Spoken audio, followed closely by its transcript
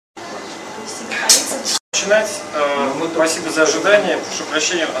Начинать. Спасибо за ожидание. Прошу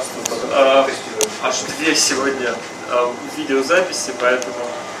прощения, у нас тут аж две сегодня видеозаписи, поэтому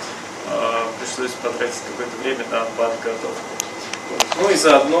пришлось потратить какое-то время на подготовку. Ну и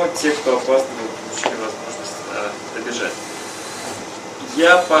заодно те, кто опаздывал, получили возможность добежать.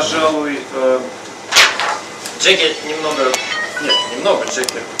 Я, пожалуй, Джеки немного, нет, немного,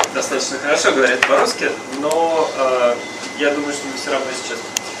 Джеки достаточно хорошо говорит по-русски, но я думаю, что мы все равно сейчас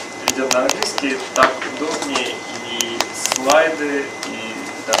перейдем на английский, так удобнее и слайды, и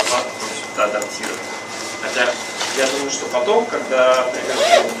доклад, в общем-то, адаптировать. Хотя я думаю, что потом, когда придет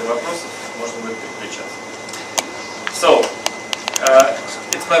время для вопросов, можно будет переключаться. So,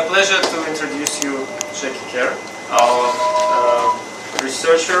 it's my pleasure to introduce you Jaclyn Kerr, our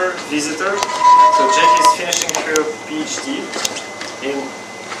researcher, visitor. So Jaclyn is finishing her PhD in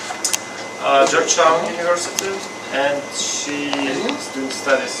Georgetown University, and she is doing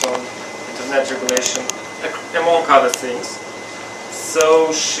studies on internet regulation, among other things.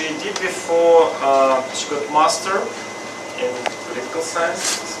 So she did before, she got master in political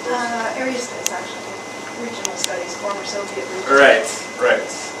science, area studies, actually. Regional studies, former Soviet region. Right.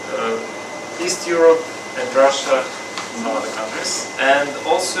 East Europe and Russia, some other countries. And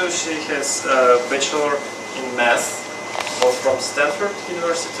also she has a bachelor in math, both from Stanford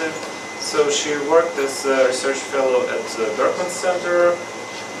University. So she worked as a research fellow at the Berkman Center,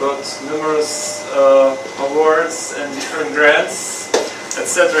 got numerous awards and different grants,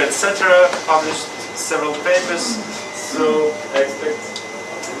 etc., etc., published several papers. So I expect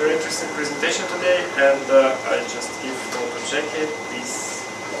a very interesting presentation today, and I just give the floor to Jaclyn. Please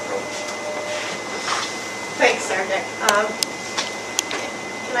go. Thanks, Sergey.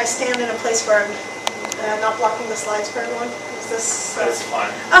 Can I stand in a place where I'm not blocking the slides for everyone? Is this? That's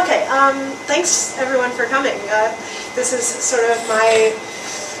fine. Okay. Thanks everyone for coming. This is sort of my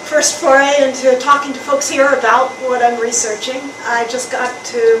first foray into talking to folks here about what I'm researching. I just got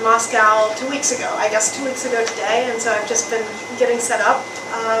to Moscow 2 weeks ago, I guess 2 weeks ago today, and so I've just been getting set up.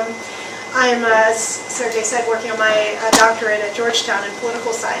 I'm, as Sergey said, working on my doctorate at Georgetown in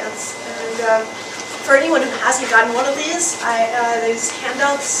political science. And for anyone who hasn't gotten one of these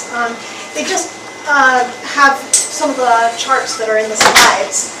handouts, they just have some of the charts that are in the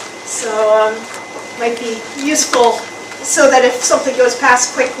slides. So might be useful so that if something goes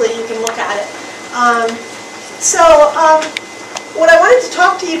past quickly, you can look at it. What I wanted to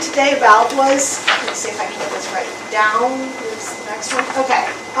talk to you today about was, let me see if I can get this right down, here's the next one, okay,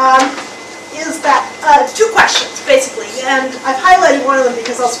 is that, two questions, basically, and I've highlighted one of them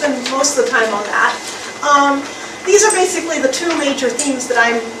because I'll spend most of the time on that. These are basically the two major themes that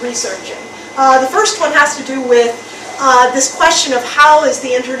I'm researching. The first one has to do with this question of how is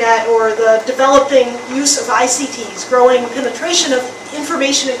the internet or the developing use of ICTs, growing penetration of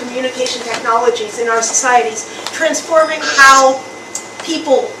information and communication technologies in our societies, transforming how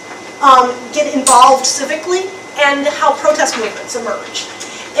people get involved civically and how protest movements emerge.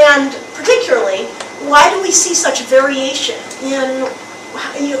 And particularly, why do we see such variation in,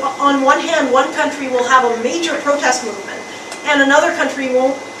 on one hand, one country will have a major protest movement, and another country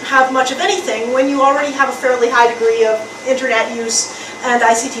won't have much of anything when you already have a fairly high degree of internet use and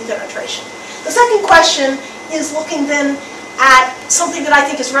ICT penetration. The second question is looking then at something that I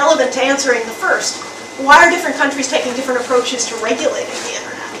think is relevant to answering the first. Why are different countries taking different approaches to regulating the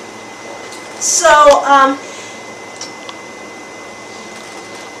internet? So,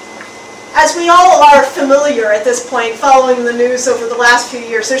 as we all are familiar at this point, following the news over the last few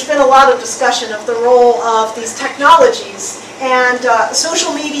years, there's been a lot of discussion of the role of these technologies and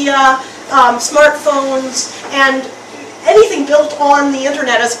social media, smartphones, and anything built on the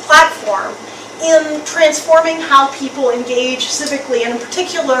internet as a platform in transforming how people engage civically, and in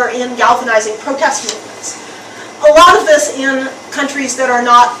particular in galvanizing protest movements. A lot of this in countries that are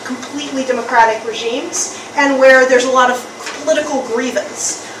not completely democratic regimes, and where there's a lot of political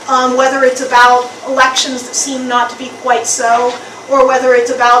grievance. Whether it's about elections that seem not to be quite so, or whether it's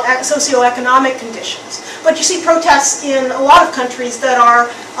about socioeconomic conditions. But you see protests in a lot of countries that are,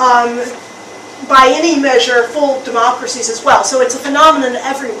 by any measure, full democracies as well. So it's a phenomenon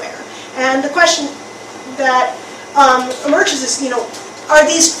everywhere. And the question that emerges is, are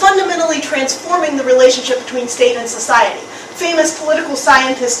these fundamentally transforming the relationship between state and society? Famous political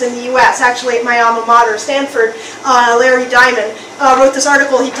scientist in the U.S., actually at my alma mater, Stanford, Larry Diamond, wrote this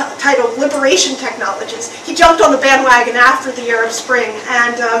article he titled "Liberation Technologies." He jumped on the bandwagon after the Arab Spring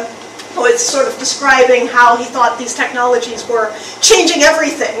and was sort of describing how he thought these technologies were changing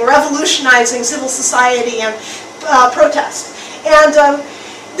everything, revolutionizing civil society and protest. And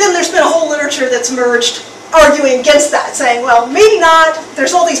then there's been a whole literature that's emerged arguing against that, saying, well, maybe not,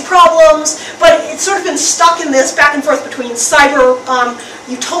 there's all these problems, but it's sort of been stuck in this back and forth between cyber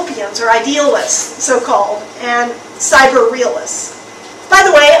utopians or idealists, so-called, and cyber realists. By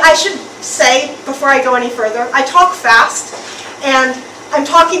the way, I should say, before I go any further, I talk fast, and I'm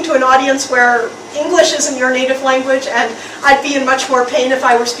talking to an audience where English isn't your native language, and I'd be in much more pain if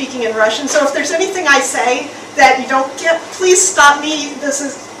I were speaking in Russian. So if there's anything I say that you don't get, please stop me. This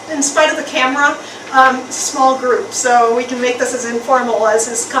is, in spite of the camera, small group, so we can make this as informal as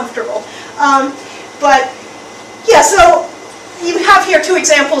is comfortable. But yeah, so you have here two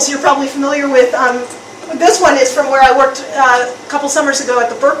examples you're probably familiar with. This one is from where I worked a couple summers ago at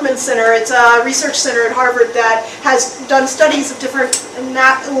the Berkman Center. It's a research center at Harvard that has done studies of different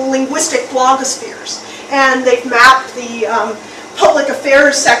linguistic blogospheres. And they've mapped the public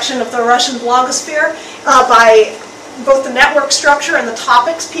affairs section of the Russian blogosphere by both the network structure and the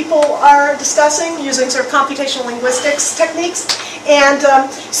topics people are discussing using sort of computational linguistics techniques. And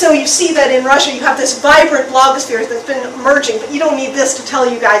so you see that in Russia you have this vibrant blogosphere that's been emerging, but you don't need this to tell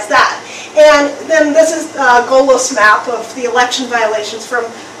you guys that. And then this is a Golos map of the election violations from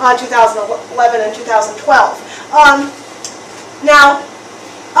 2011 and 2012. Now,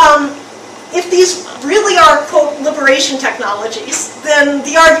 if these really are, quote, liberation technologies, then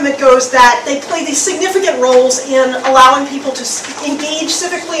the argument goes that they play these significant roles in allowing people to engage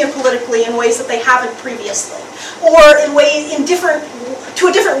civically and politically in ways that they haven't previously, or to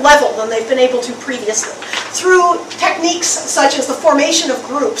a different level than they've been able to previously, through techniques such as the formation of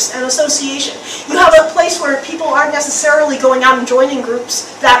groups and association. You have a place where people aren't necessarily going out and joining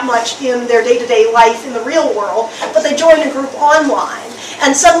groups that much in their day-to-day life in the real world, but they join a group online.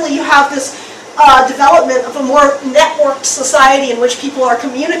 And suddenly you have this development of a more networked society in which people are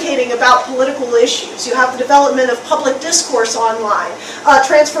communicating about political issues. You have the development of public discourse online,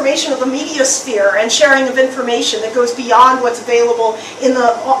 transformation of the media sphere and sharing of information that goes beyond what's available in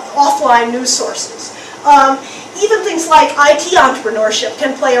the offline news sources. Even things like IT entrepreneurship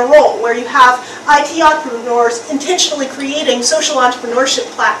can play a role, where you have IT entrepreneurs intentionally creating social entrepreneurship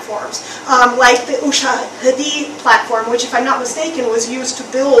platforms, like the Ushahidi platform, which, if I'm not mistaken, was used to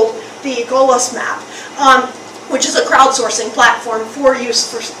build the Golos map, which is a crowdsourcing platform for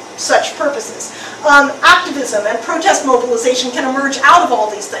use for such purposes. Activism and protest mobilization can emerge out of all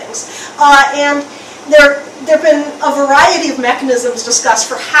these things. And there have been a variety of mechanisms discussed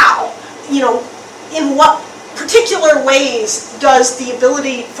for how, in what particular ways does the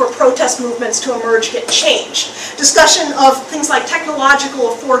ability for protest movements to emerge get changed. Discussion of things like technological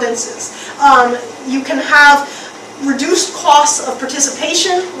affordances. You can have reduced costs of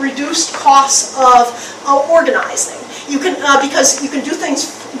participation, reduced costs of organizing. You can, because you can do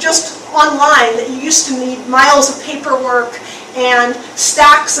things just online that you used to need miles of paperwork and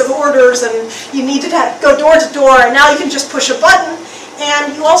stacks of orders, and you needed to go door to door, and now you can just push a button.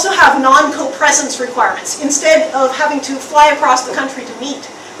 And you also have non-co-presence requirements. Instead of having to fly across the country to meet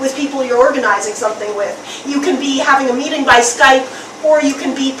with people you're organizing something with, you can be having a meeting by Skype, or you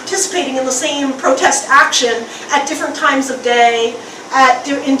can be participating in the same protest action at different times of day,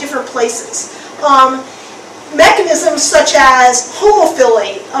 in different places. Mechanisms such as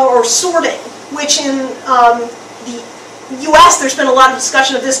homophily or sorting, which in the US, there's been a lot of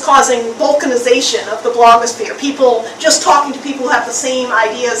discussion of this causing balkanization of the blogosphere. People just talking to people who have the same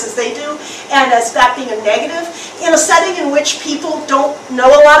ideas as they do, and as that being a negative. In a setting in which people don't know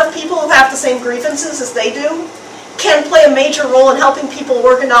a lot of people who have the same grievances as they do, can play a major role in helping people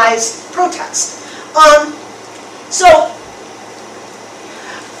organize protest. So,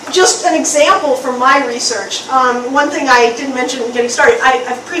 just an example from my research. One thing I didn't mention getting started,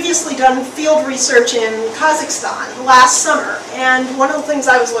 I've previously done field research in Kazakhstan last summer, and one of the things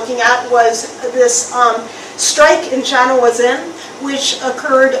I was looking at was this strike in Jaclyn, which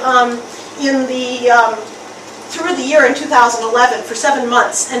occurred through the year in 2011 for 7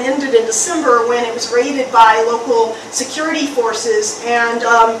 months, and ended in December when it was raided by local security forces and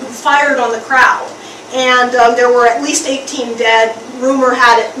fired on the crowd. And there were at least 18 dead. Rumor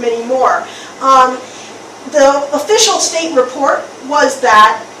had it many more. The official state report was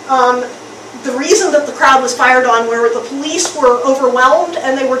that the reason that the crowd was fired on were the police were overwhelmed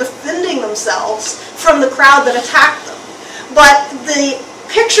and they were defending themselves from the crowd that attacked them. But the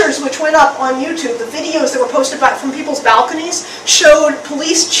pictures which went up on YouTube, the videos that were posted from people's balconies, showed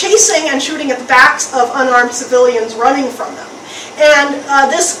police chasing and shooting at the backs of unarmed civilians running from them. And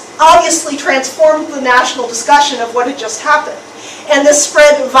this obviously transformed the national discussion of what had just happened. And this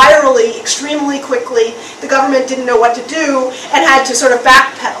spread virally extremely quickly. The government didn't know what to do and had to sort of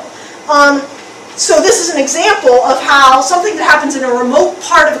backpedal. So this is an example of how something that happens in a remote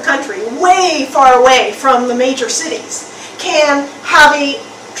part of a country, way far away from the major cities, can have a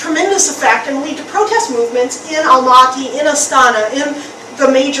tremendous effect and lead to protest movements in Almaty, in Astana, in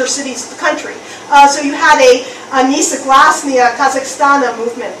the major cities of the country. So you had a Nesoglasnia Kazakhstan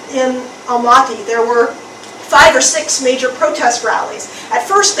movement in Almaty. There were 5 or 6 major protest rallies. At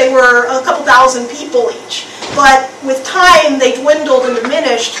first they were a couple thousand people each, but with time they dwindled and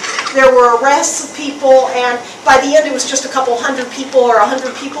diminished. There were arrests of people, and by the end it was just a couple hundred people or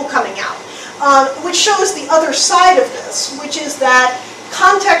 100 people coming out. Which shows the other side of this, which is that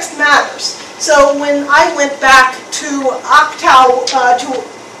context matters. So when I went back to Aktau,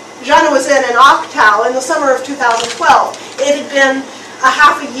 Jana was in Aktau in the summer of 2012, it had been a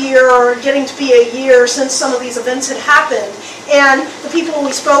half a year or getting to be a year since some of these events had happened. And the people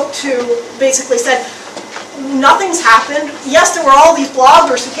we spoke to basically said, nothing's happened. Yes, there were all these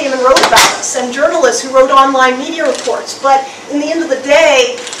bloggers who came and wrote about us and journalists who wrote online media reports, but in the end of the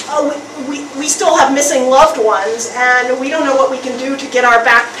day, we still have missing loved ones and we don't know what we can do to get our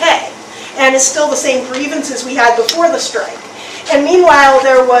back pay. And it's still the same grievances we had before the strike. And meanwhile,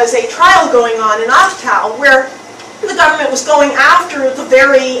 there was a trial going on in Aktau where the government was going after the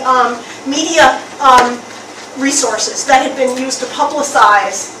very media resources that had been used to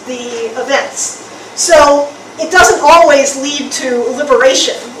publicize the events. So it doesn't always lead to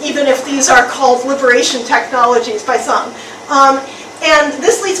liberation, even if these are called liberation technologies by some. And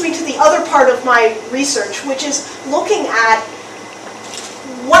this leads me to the other part of my research, which is looking at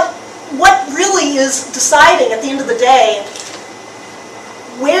what really is deciding at the end of the day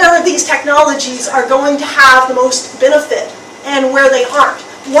where these technologies are going to have the most benefit and where they aren't.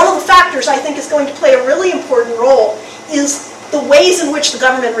 One of the factors I think is going to play a really important role is the ways in which the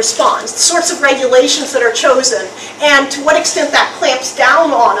government responds, the sorts of regulations that are chosen, and to what extent that clamps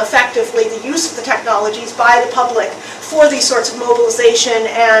down on effectively the use of the technologies by the public for these sorts of mobilization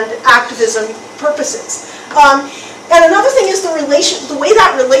and activism purposes. And another thing is the way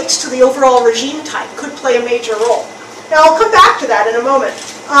that relates to the overall regime type could play a major role. Now I'll come back to that in a moment.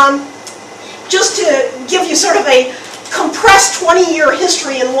 Just to give you sort of a compressed 20-year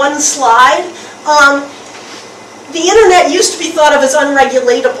history in one slide, the internet used to be thought of as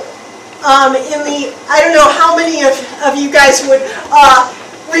unregulatable. I don't know how many of you guys would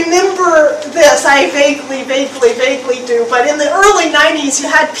remember this. I vaguely do. But in the early 90s,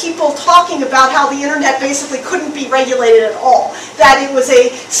 you had people talking about how the internet basically couldn't be regulated at all. That it was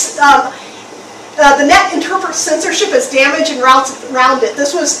the net interprets censorship as damage and routes around it.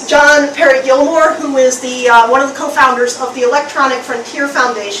 This was John Perry Gilmore, who is one of the co-founders of the Electronic Frontier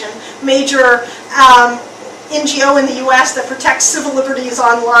Foundation, major NGO in the US that protects civil liberties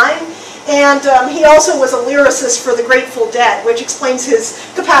online. And he also was a lyricist for the Grateful Dead, which explains his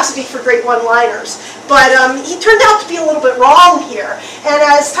capacity for great one-liners. But he turned out to be a little bit wrong here. And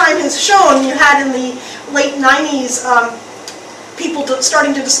as time has shown, you had in the late 90s people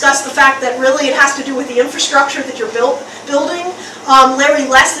starting to discuss the fact that really it has to do with the infrastructure that you're building. Larry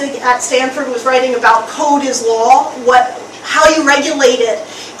Lessig at Stanford was writing about code is law, how you regulate it.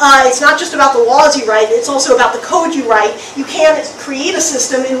 It's not just about the laws you write, it's also about the code you write. You can create a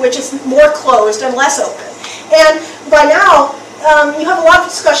system in which it's more closed and less open. And by now, you have a lot of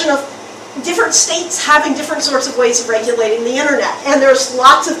discussion of different states having different sorts of ways of regulating the internet. And there's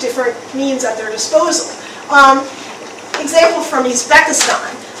lots of different means at their disposal. Example from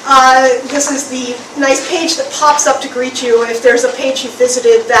Uzbekistan. This is the nice page that pops up to greet you if there's a page you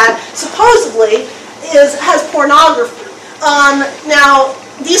visited that supposedly has pornography. Now,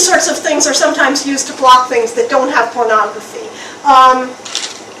 these sorts of things are sometimes used to block things that don't have pornography.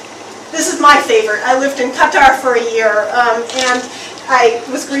 This is my favorite. I lived in Qatar for a year, and I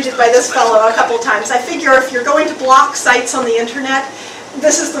was greeted by this fellow a couple times. I figure if you're going to block sites on the internet,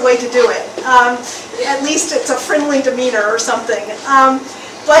 this is the way to do it. At least it's a friendly demeanor or something.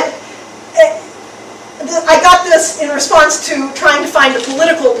 But I got this in response to trying to find a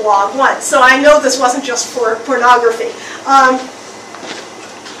political blog once, so I know this wasn't just for pornography.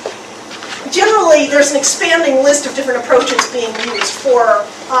 Generally, there's an expanding list of different approaches being used for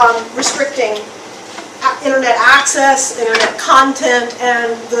restricting internet access, internet content,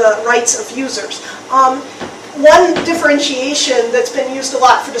 and the rights of users. One differentiation that's been used a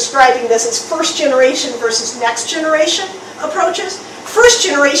lot for describing this is first generation versus next generation approaches. First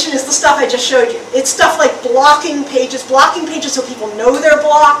generation is the stuff I just showed you. It's stuff like blocking pages so people know they're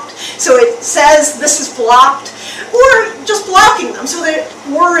blocked, so it says this is blocked, or just blocking them so that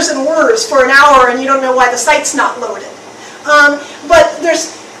whirs and whirs for an hour and you don't know why the site's not loaded. But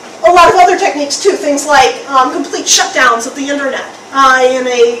there's a lot of other techniques too, things like complete shutdowns of the internet. in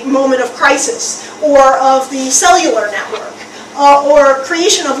a moment of crisis, or of the cellular network, or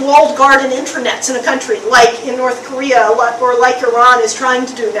creation of walled garden intranets in a country like in North Korea or like Iran is trying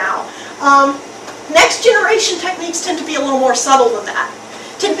to do now. Next generation techniques tend to be a little more subtle than that.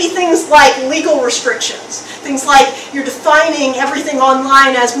 Tend to be things like legal restrictions, things like you're defining everything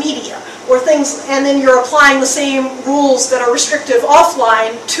online as media, or things, and then you're applying the same rules that are restrictive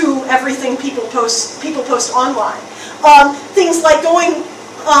offline to everything people post online. Things like going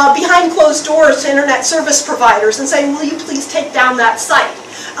behind closed doors to internet service providers and saying, will you please take down that site?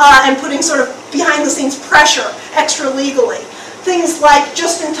 And putting sort of behind the scenes pressure extra legally. Things like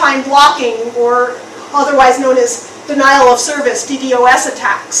just-in-time blocking, or otherwise known as denial of service, DDoS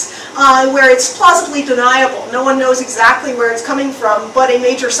attacks, where it's plausibly deniable. No one knows exactly where it's coming from, but a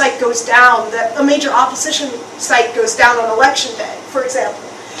major site goes down, a major opposition site goes down on election day, for example.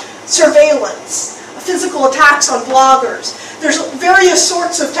 Surveillance, physical attacks on bloggers. There's various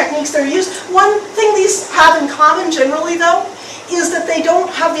sorts of techniques that are used. One thing these have in common generally, though, is that they don't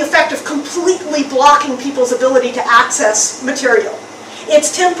have the effect of completely blocking people's ability to access material.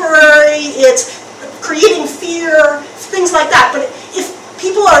 It's temporary, it's creating fear, things like that. But if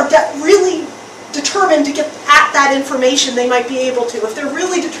people are really determined to get at that information, they might be able to. If they're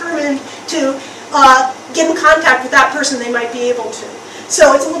really determined to get in contact with that person, they might be able to.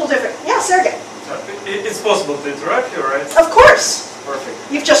 So it's a little different. Yeah, Sergey. It's possible to interrupt you, right? Of course. Perfect.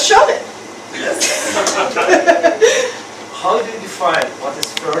 You've just shown it. Yes. How do you define what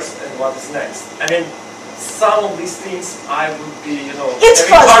is first and what is next? I mean, some of these things I would be, having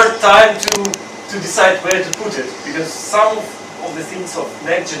a hard time to decide where to put it, because some of the things of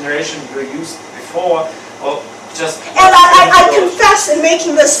next generation were used before, or just... And I confess in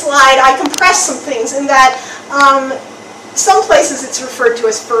making this slide, I compressed some things in that some places it's referred to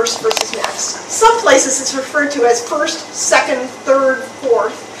as first versus next. Some places it's referred to as first, second, third,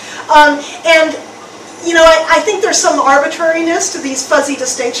 fourth. And I think there's some arbitrariness to these fuzzy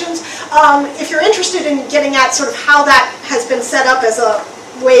distinctions. If you're interested in getting at sort of how that has been set up as a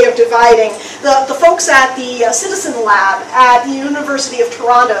way of dividing, the folks at the Citizen Lab at the University of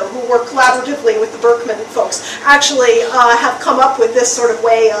Toronto, who work collaboratively with the Berkman folks, actually have come up with this sort of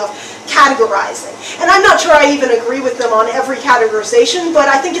way of categorizing. And I'm not sure I even agree with them on every categorization, but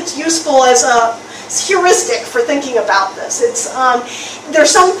I think it's useful as a heuristic for thinking about this.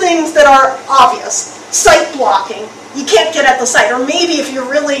 There's some things that are obvious. Site blocking, you can't get at the site, or maybe if you're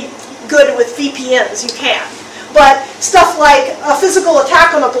really good with VPNs, you can. But stuff like a physical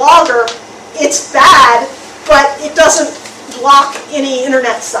attack on a blogger, it's bad, but it doesn't block any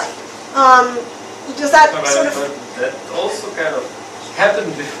internet site. Does that sort of... But that also kind of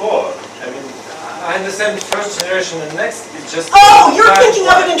happened before. I mean, I understand first generation and next, it's just... Oh, you're thinking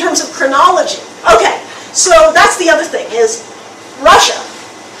of it in terms of chronology. Okay, so that's the other thing, is Russia,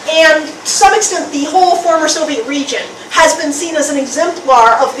 and to some extent the whole former Soviet region, has been seen as an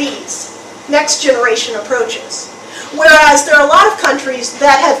exemplar of these next generation approaches. Whereas there are a lot of countries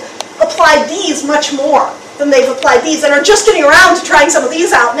that have applied these much more than they've applied these, and are just getting around to trying some of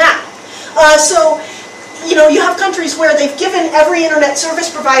these out now. You have countries where they've given every internet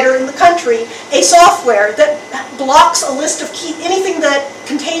service provider in the country a software that blocks a list of anything that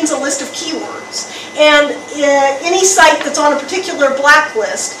contains a list of keywords, and any site that's on a particular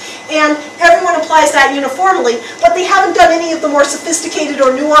blacklist, and everyone applies that uniformly, but they haven't done any of the more sophisticated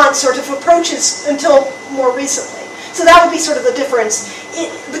or nuanced sort of approaches until more recently. So that would be sort of the difference.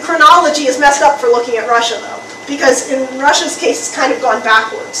 The chronology is messed up for looking at Russia, though, because in Russia's case it's kind of gone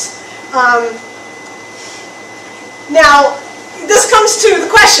backwards. Now, this comes to the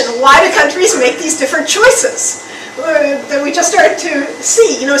question, why do countries make these different choices that we just started to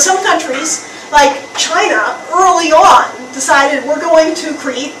see? Some countries, like China, early on decided we're going to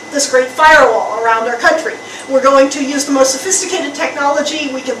create this great firewall around our country. We're going to use the most sophisticated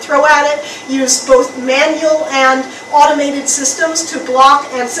technology we can throw at it, use both manual and automated systems to block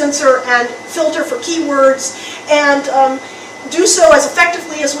and censor and filter for keywords, and do so as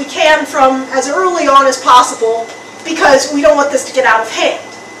effectively as we can from as early on as possible, because we don't want this to get out of hand.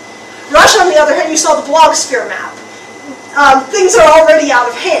 Russia, on the other hand, you saw the blogosphere map. Things are already out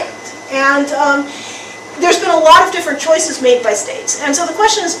of hand. And there's been a lot of different choices made by states. And so the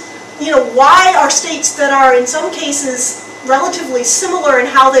question is, why are states that are in some cases relatively similar in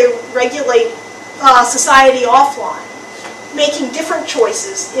how they regulate society offline making different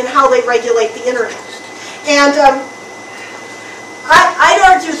choices in how they regulate the internet? And I'd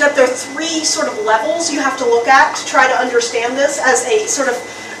argue that there are three sort of levels you have to look at to try to understand this as a sort of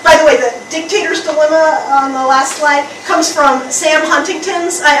By the way, the dictator's dilemma on the last slide comes from Sam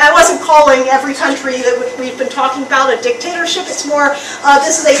Huntington's. I wasn't calling every country that we've been talking about a dictatorship. It's more,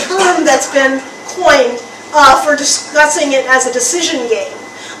 this is a term that's been coined for discussing it as a decision game.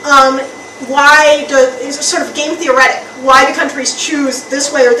 It's sort of game theoretic. Why do countries choose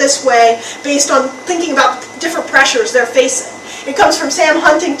this way or this way based on thinking about different pressures they're facing? It comes from Sam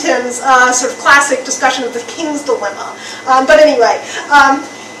Huntington's sort of classic discussion of the king's dilemma. But anyway,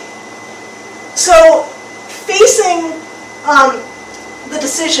 so facing the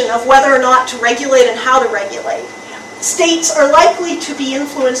decision of whether or not to regulate and how to regulate, states are likely to be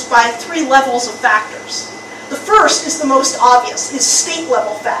influenced by 3 levels of factors. The first is the most obvious, is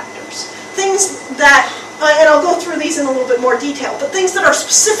state-level factors. Things that, and I'll go through these in a little bit more detail, but things that are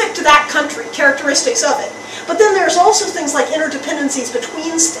specific to that country, characteristics of it. But then there's also things like interdependencies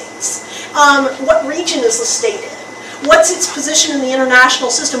between states. What region is the state in? What's its position in the international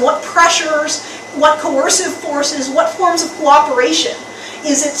system? What pressures, what coercive forces, what forms of cooperation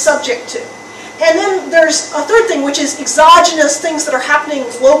is it subject to? And then there's a third thing, which is exogenous things that are happening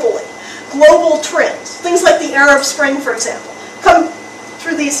globally. Global trends, things like the Arab Spring, for example. Come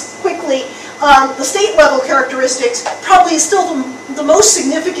through these quickly. The state-level characteristics probably is still the most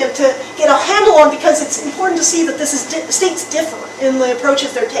significant to get a handle on, because it's important to see that states differ in the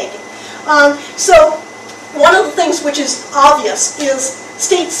approaches they're taking. So one of the things which is obvious is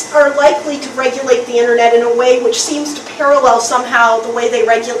states are likely to regulate the internet in a way which seems to parallel somehow the way they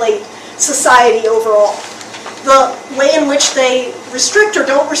regulate society overall. The way in which they restrict or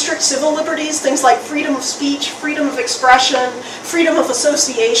don't restrict civil liberties, things like freedom of speech, freedom of expression, freedom of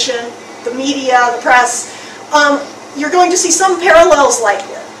association, the media, the press, you're going to see some parallels like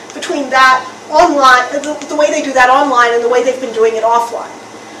it between that online, the way they do that online and the way they've been doing it offline.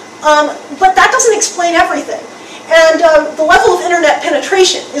 But that doesn't explain everything. And the level of internet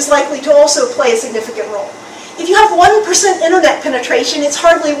penetration is likely to also play a significant role. If you have 1% internet penetration, it's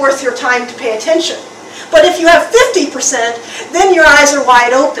hardly worth your time to pay attention. But if you have 50%, then your eyes are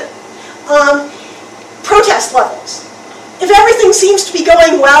wide open. Protest levels. If everything seems to be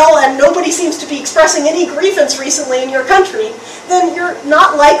going well and nobody seems to be expressing any grievance recently in your country, then you're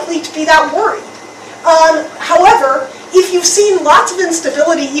not likely to be that worried. However, if you've seen lots of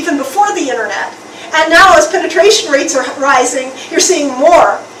instability even before the internet, and now as penetration rates are rising, you're seeing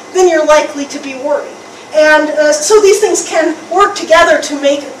more, then you're likely to be worried. And so these things can work together to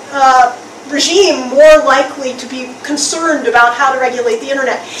make regime more likely to be concerned about how to regulate the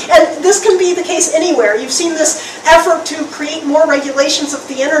internet. And this can be the case anywhere. You've seen this effort to create more regulations of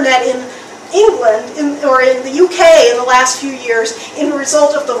the internet in England or in the UK in the last few years in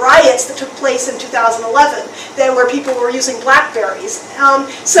result of the riots that took place in 2011, where people were using Blackberries.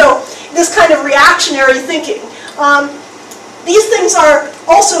 So this kind of reactionary thinking. These things are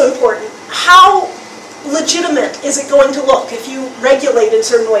also important. How legitimate is it going to look if you regulate in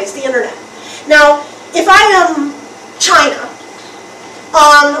certain ways the internet? Now, if I am China,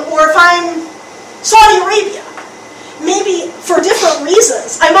 or if I'm Saudi Arabia, maybe for different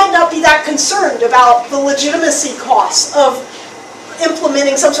reasons, I might not be that concerned about the legitimacy costs of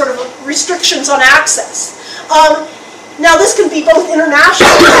implementing some sort of restrictions on access. Now, this can be both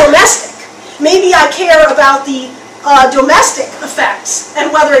international and domestic. Maybe I care about the domestic effects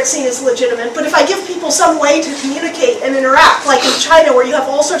and whether it's seen as legitimate, but if I give people some way to communicate and interact, like in China where you have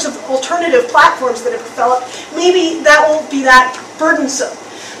all sorts of alternative platforms that have developed, maybe that won't be that burdensome.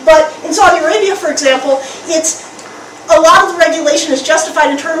 But in Saudi Arabia, for example, a lot of the regulation is justified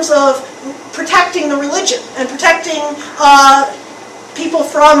in terms of protecting the religion and protecting people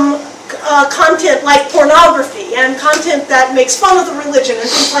from content like pornography and content that makes fun of the religion and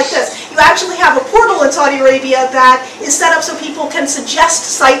things like this. You actually have a portal in Saudi Arabia that is set up so people can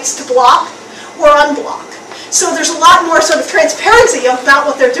suggest sites to block or unblock. So there's a lot more sort of transparency about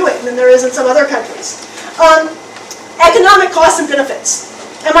what they're doing than there is in some other countries. Economic costs and benefits.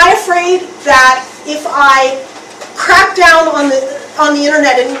 Am I afraid that if I crack down on the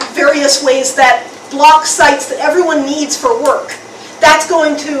internet in various ways that block sites that everyone needs for work, that's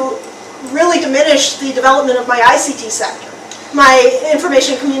going to really diminish the development of my ICT sector, my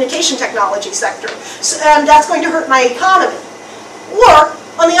information communication technology sector, and that's going to hurt my economy? Or,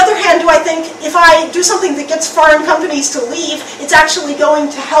 on the other hand, do I think if I do something that gets foreign companies to leave, it's actually going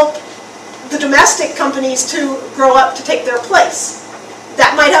to help the domestic companies to grow up to take their place?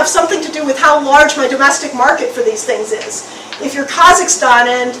 That might have something to do with how large my domestic market for these things is. If you're Kazakhstan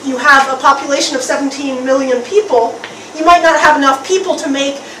and you have a population of 17 million people, you might not have enough people to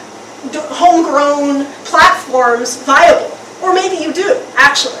make homegrown platforms viable. Or maybe you do,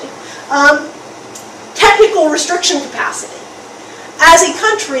 actually. Technical restriction capacity. as a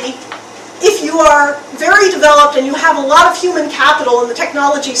country, if you are very developed and you have a lot of human capital in the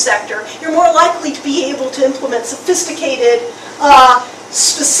technology sector, you're more likely to be able to implement sophisticated,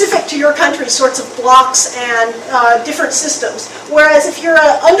 specific to your country sorts of blocks and different systems. Whereas if you're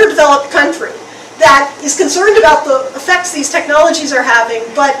an underdeveloped country that is concerned about the effects these technologies are having,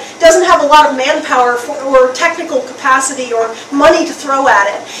 but doesn't have a lot of manpower or technical capacity or money to throw at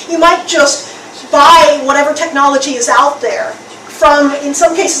it, you might just buy whatever technology is out there from, in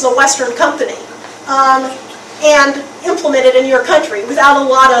some cases, a Western company, and implement it in your country without a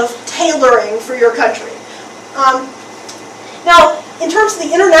lot of tailoring for your country. Now, in terms of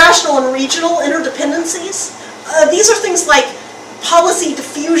the international and regional interdependencies, these are things like policy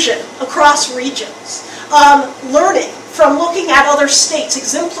diffusion across regions, learning from looking at other states,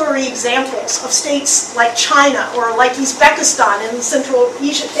 exemplary examples of states like China or like Uzbekistan in the Central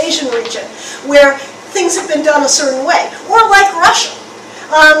Asian region, where things have been done a certain way, or like Russia.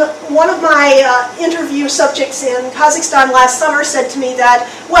 One of my interview subjects in Kazakhstan last summer said to me that,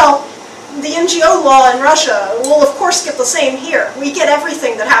 well, the NGO law in Russia will of course get the same here. We get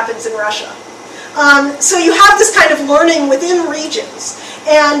everything that happens in Russia. So you have this kind of learning within regions,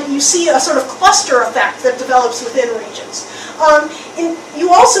 and you see a sort of cluster effect that develops within regions.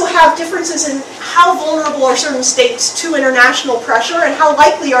 You also have differences in how vulnerable are certain states to international pressure and how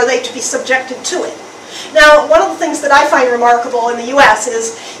likely are they to be subjected to it. Now, one of the things that I find remarkable in the US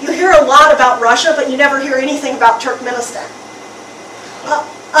is you hear a lot about Russia, but you never hear anything about Turkmenistan.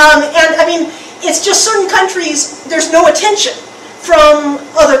 And I mean, it's just certain countries, there's no attention from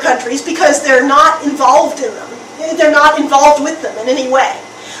other countries because they're not involved in them. They're not involved with them in any way.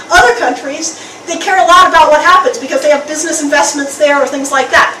 Other countries, they care a lot about what happens because they have business investments there or things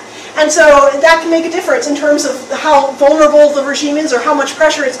like that. And so that can make a difference in terms of how vulnerable the regime is or how much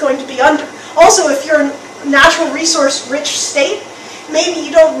pressure it's going to be under. Also, if you're a natural resource rich state, maybe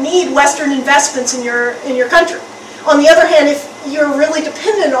you don't need Western investments in your country. On the other hand, if you're really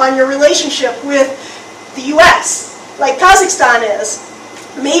dependent on your relationship with the US, like Kazakhstan is,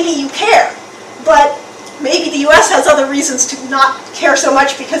 maybe you care, but maybe the US has other reasons to not care so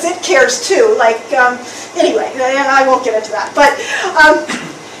much because it cares too. Like, anyway, I won't get into that. But,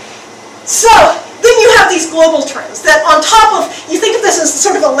 so, then you have these global trends that on top of, you think of this as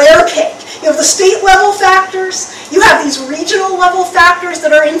sort of a layer cake. You have the state level factors, you have these regional level factors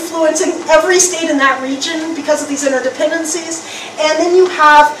that are influencing every state in that region because of these interdependencies, and then you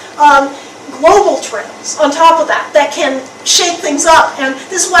have global trends on top of that can shake things up. And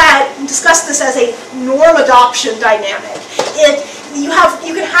this is why I discuss this as a norm adoption dynamic. You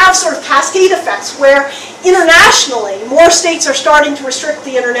can have sort of cascade effects where internationally more states are starting to restrict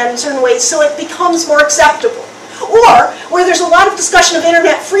the internet in certain ways so it becomes more acceptable. Or where there's a lot of discussion of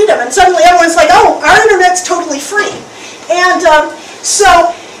internet freedom and suddenly everyone's like, oh, our internet's totally free. And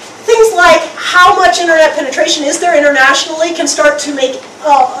so things like how much internet penetration is there internationally can start to make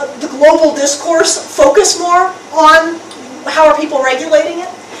the global discourse focus more on how are people regulating it.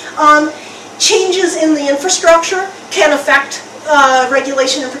 Changes in the infrastructure can affect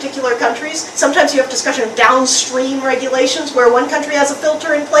regulation in particular countries. Sometimes you have discussion of downstream regulations where one country has a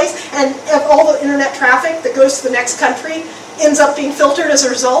filter in place and all the internet traffic that goes to the next country ends up being filtered as a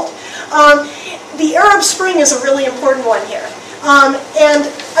result. The Arab Spring is a really important one here. And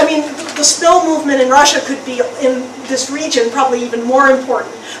I mean, the spill movement in Russia could be in this region probably even more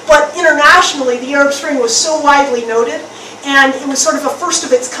important. But internationally, the Arab Spring was so widely noted, and it was sort of a first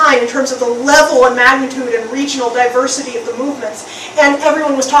of its kind in terms of the level and magnitude and regional diversity of the movements. And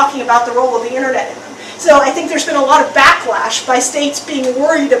everyone was talking about the role of the internet in them. So I think there's been a lot of backlash by states being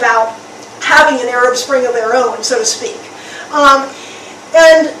worried about having an Arab Spring of their own, so to speak.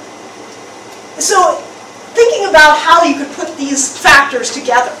 And so thinking about how you could put these factors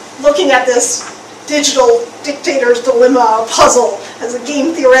together, looking at this digital dictator's dilemma puzzle as a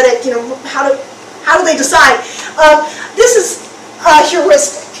game theoretic, you know, how do they decide? This is a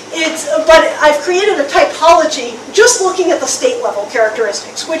heuristic. But I've created a typology just looking at the state level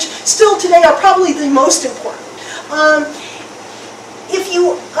characteristics, which still today are probably the most important.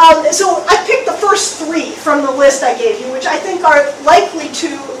 So I picked the first three from the list I gave you, which I think are likely to,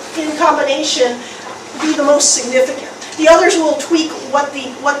 in combination, be the most significant. The others will tweak what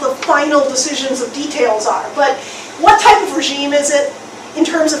the final decisions of details are. But what type of regime is it in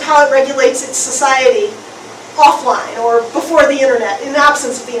terms of how it regulates its society offline or before the internet, in the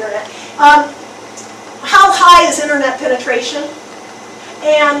absence of the internet? How high is internet penetration?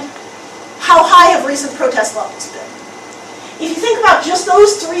 And how high have recent protest levels been? If you think about just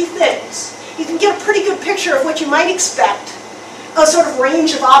those three things, you can get a pretty good picture of what you might expect a sort of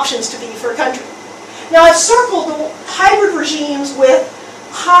range of options to be for a country. Now I've circled the hybrid regimes with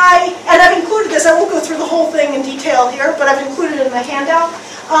high, and I've included this, I won't go through the whole thing in detail here, but I've included it in my handout.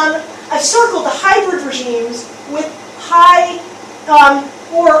 I've circled the hybrid regimes with high,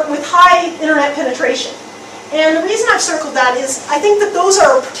 with high internet penetration. And the reason I've circled that is I think that those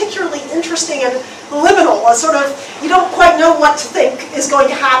are a particularly interesting and liminal, a sort of, you don't quite know what to think is going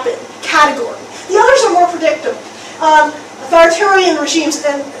to happen category. The others are more predictable. Authoritarian regimes,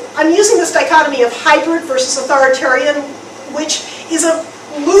 and I'm using this dichotomy of hybrid versus authoritarian, which is a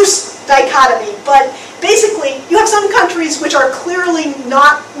loose dichotomy, but basically you have some countries which are clearly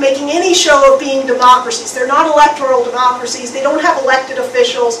not making any show of being democracies. They're not electoral democracies, they don't have elected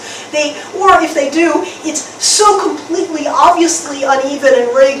officials, or if they do, it's so completely obviously uneven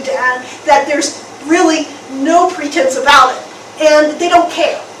and rigged and that there's really no pretense about it, and they don't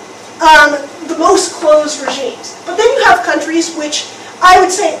care. The most closed regimes. But then you have countries which, I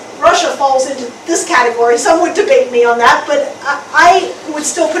would say Russia falls into this category. Some would debate me on that, but I would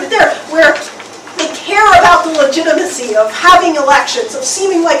still put it there, where they care about the legitimacy of having elections, of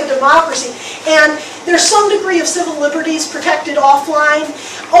seeming like a democracy, and there's some degree of civil liberties protected offline.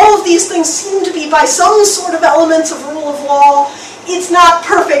 All of these things seem to be by some sort of elements of rule of law. It's not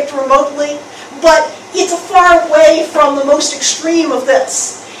perfect remotely, but it's a far way from the most extreme of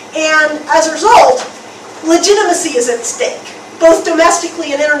this. And as a result, legitimacy is at stake, both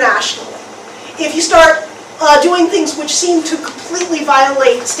domestically and internationally. If you start doing things which seem to completely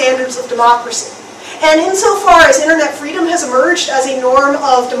violate standards of democracy. And insofar as internet freedom has emerged as a norm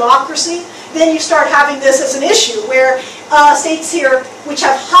of democracy, then you start having this as an issue where states here which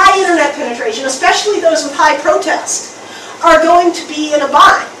have high internet penetration, especially those with high protest, are going to be in a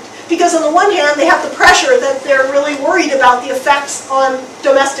bind. Because on the one hand, they have the pressure that they're really worried about the effects on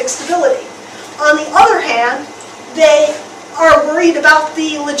domestic stability. On the other hand, they are worried about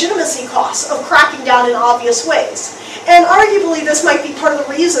the legitimacy costs of cracking down in obvious ways. And arguably, this might be part of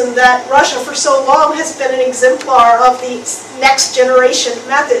the reason that Russia for so long has been an exemplar of the next generation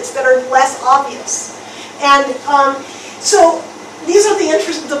methods that are less obvious. And so these are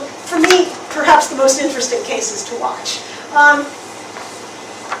for me, perhaps the most interesting cases to watch.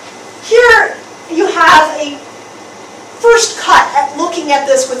 Here you have a first cut at looking at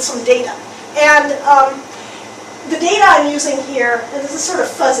this with some data. And the data I'm using here, and this is sort of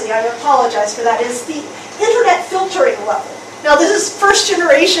fuzzy, I apologize for that, is the internet filtering level. Now this is first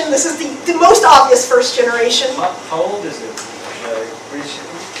generation, this is the most obvious first generation. How old is it?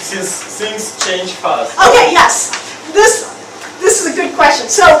 Since things change fast. Okay, yes. This is a good question.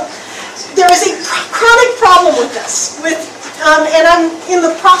 So there is a chronic problem with this, and I'm in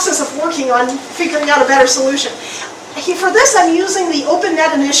the process of working on figuring out a better solution. For this, I'm using the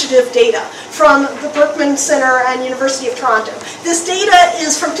OpenNet Initiative data from the Berkman Center and University of Toronto. This data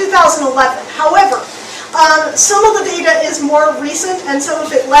is from 2011. However, some of the data is more recent and some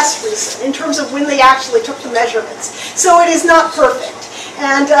of it less recent in terms of when they actually took the measurements. So it is not perfect.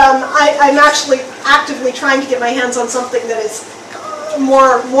 And I'm actually actively trying to get my hands on something that is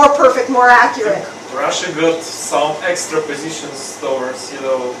more perfect, more accurate. Russia got some extra positions towards,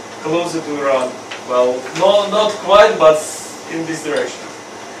 closer to Iran. Well, not quite, but in this direction.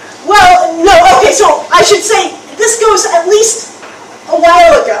 Well, no, okay, so I should say, this goes at least a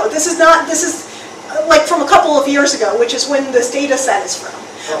while ago. This is like from a couple of years ago, which is when this data set is from.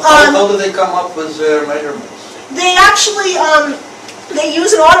 How do they come up with their measurements? They actually, they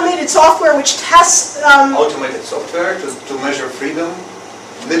use an automated software which tests... automated software to measure freedom?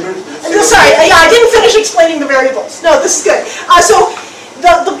 Liberty? Sorry, I didn't finish explaining the variables. No, this is good. So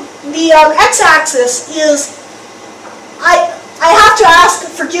the x-axis is, I have to ask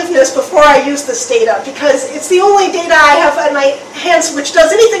forgiveness before I use this data because it's the only data I have in my hands which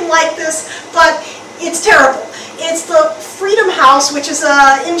does anything like this, but it's terrible. It's the Freedom House, which is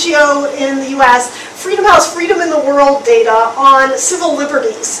an NGO in the US, Freedom House Freedom in the World data on civil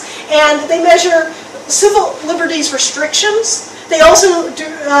liberties. And they measure civil liberties restrictions. They also do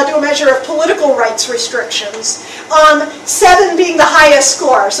a measure of political rights restrictions. 7 being the highest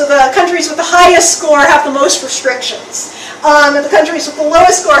score. So the countries with the highest score have the most restrictions. And the countries with the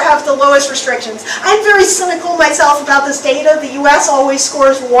lowest score have the lowest restrictions. I'm very cynical myself about this data. The US always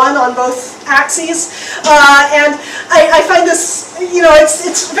scores 1 on both axes. And I find this,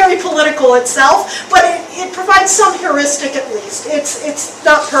 it's very political itself, but it provides some heuristic at least. It's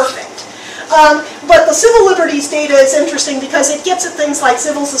not perfect. But the civil liberties data is interesting because it gets at things like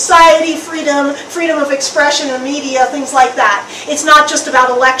civil society, freedom of expression and media, things like that. It's not just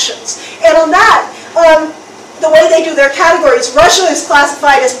about elections. And on that, the way they do their categories, Russia is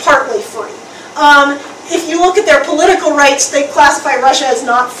classified as partly free. If you look at their political rights, they classify Russia as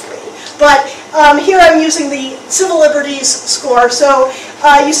not free. But here I'm using the civil liberties score. So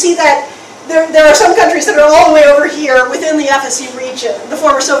you see that there are some countries that are all the way over here within the FSU region, the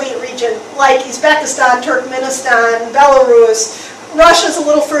former Soviet region, like Uzbekistan, Turkmenistan, Belarus. Russia's a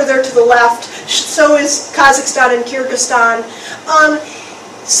little further to the left, so is Kazakhstan and Kyrgyzstan.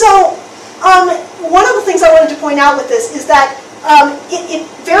 One of the things I wanted to point out with this is that it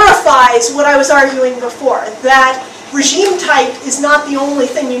verifies what I was arguing before, that regime type is not the only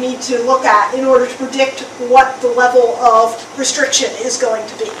thing you need to look at in order to predict what the level of restriction is going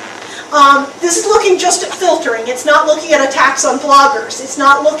to be. This is looking just at filtering. It's not looking at attacks on bloggers. It's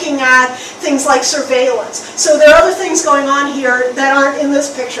not looking at things like surveillance. So there are other things going on here that aren't in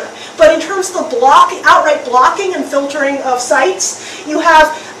this picture. But in terms of the outright blocking and filtering of sites, you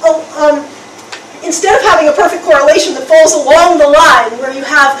have, instead of having a perfect correlation that falls along the line, where you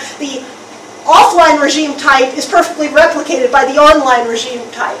have the offline regime type is perfectly replicated by the online regime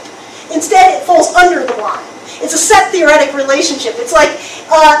type. Instead, it falls under the line. It's a set theoretic relationship. It's like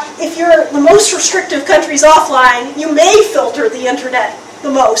if you're the most restrictive countries offline, you may filter the internet the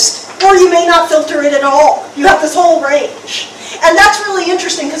most, or you may not filter it at all. You have this whole range. And that's really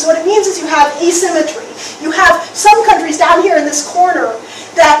interesting because what it means is you have asymmetry. You have some countries down here in this corner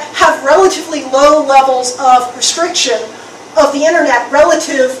that have relatively low levels of restriction of the internet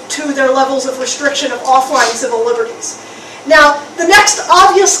relative to their levels of restriction of offline civil liberties. Now, the next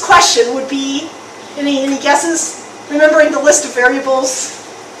obvious question would be, any guesses? Remembering the list of variables?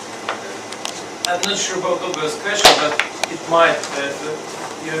 I'm not sure about obvious question, but it might,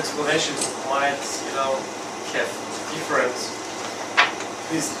 your explanation might, have different,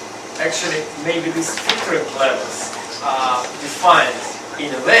 actually, maybe these filtering levels are defined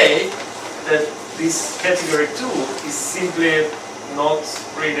in a way that this category 2 is simply not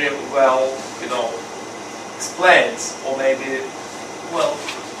really well, explained, or maybe, well,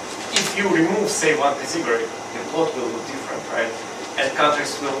 if you remove, say, one category, your plot will look different, right? And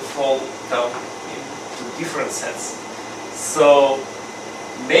countries will fall down into different sets. So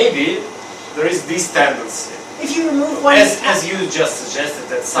maybe there is this tendency. If you remove one, as you just suggested,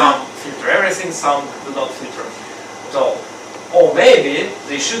 that some filter everything, some do not filter at all. Or maybe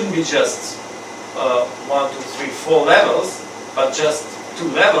they shouldn't be just 1, 2, 3, 4 levels, but just 2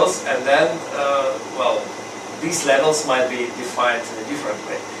 levels, and then, well, these levels might be defined in a different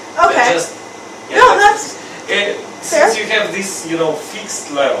way. Okay. Just, no, that's since you have these, fixed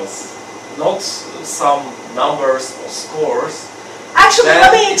levels, not some numbers or scores. Actually,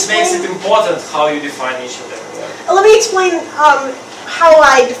 let me explain. It makes it important how you define each of them. Let me explain how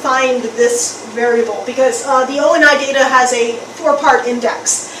I defined this variable, because the ONI data has a 4-part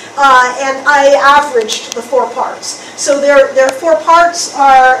index, and I averaged the 4 parts. So their 4 parts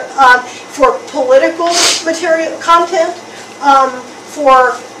are for political material content,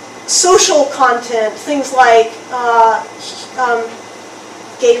 for social content, things like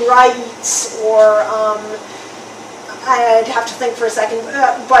gay rights, or I'd have to think for a second,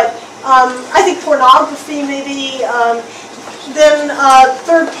 but I think pornography maybe. Then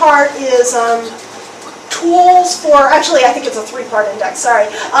 3rd part is tools for, actually I think it's a 3-part index, sorry,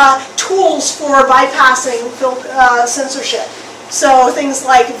 tools for bypassing censorship. So things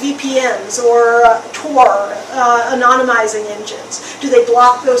like VPNs or Tor, anonymizing engines. Do they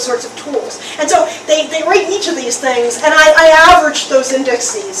block those sorts of tools? And so they rate each of these things, and I averaged those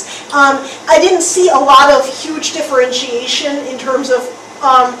indexes. I didn't see a lot of huge differentiation in terms of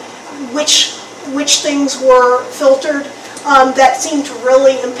which things were filtered that seemed to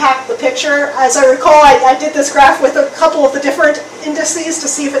really impact the picture. As I recall, I did this graph with a couple of the different indices to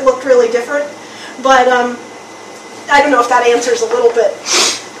see if it looked really different. But I don't know if that answers a little bit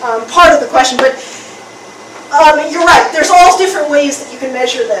part of the question, but you're right. There's all different ways that you can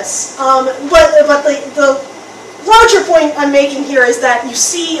measure this. But the larger point I'm making here is that you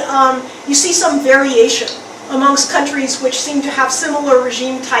see some variation amongst countries which seem to have similar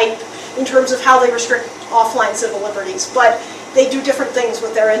regime type in terms of how they restrict offline civil liberties, but they do different things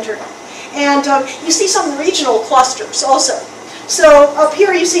with their internet. And you see some regional clusters also. So up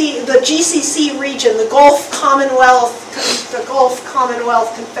here you see the GCC region, the Gulf Commonwealth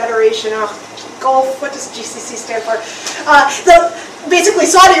Confederation. Gulf, what does GCC stand for? Basically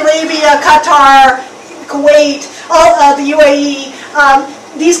Saudi Arabia, Qatar, Kuwait, the UAE,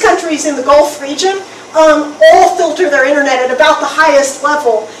 these countries in the Gulf region all filter their internet at about the highest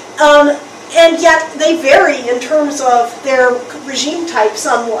level. And yet they vary in terms of their regime type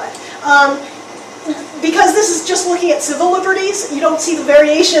somewhat. Because this is just looking at civil liberties, you don't see the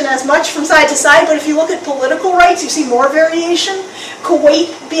variation as much from side to side, but if you look at political rights, you see more variation.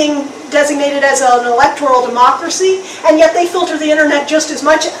 Kuwait being designated as an electoral democracy, and yet they filter the internet just as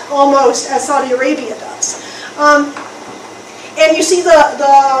much, almost, as Saudi Arabia does. And you see the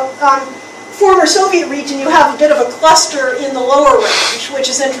former Soviet region, you have a bit of a cluster in the lower range, which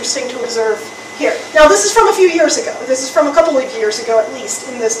is interesting to observe here. Now, this is from a few years ago. This is from a couple of years ago, at least,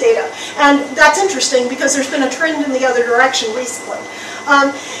 in this data. And that's interesting because there's been a trend in the other direction recently.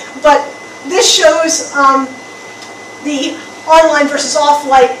 But this shows the online versus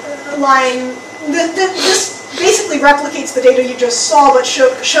offline. This basically replicates the data you just saw, but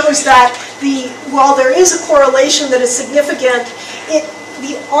shows that while there is a correlation that is significant,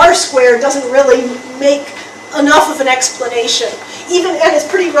 the R-squared doesn't really make enough of an explanation. And it's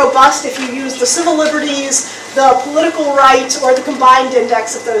pretty robust if you use the civil liberties, the political rights, or the combined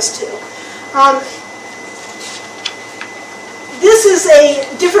index of those two. This is a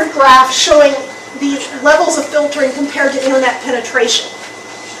different graph showing the levels of filtering compared to internet penetration.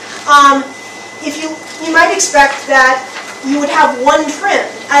 You might expect that you would have one trend.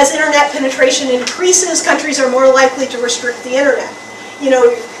 As internet penetration increases, countries are more likely to restrict the internet. You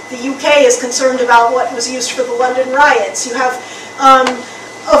know, the UK is concerned about what was used for the London riots. You have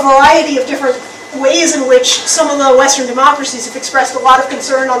a variety of different ways in which some of the Western democracies have expressed a lot of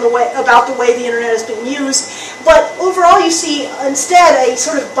concern about the way the internet is being used. But overall, you see instead a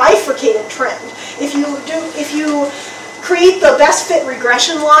sort of bifurcated trend. If you create the best fit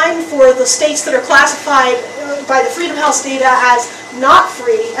regression line for the states that are classified by the Freedom House data as not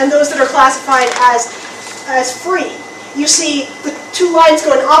free and those that are classified as free, you see the two lines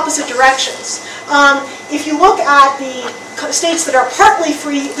go in opposite directions. If you look at the states that are partly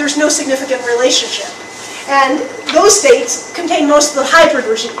free, there's no significant relationship. And those states contain most of the hybrid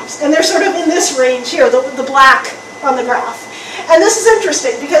regimes. And they're sort of in this range here, the black on the graph. And this is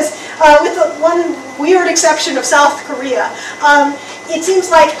interesting because with the one weird exception of South Korea, it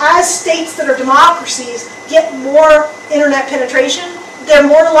seems like as states that are democracies get more internet penetration, they're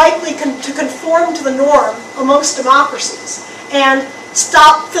more likely to conform to the norm amongst democracies and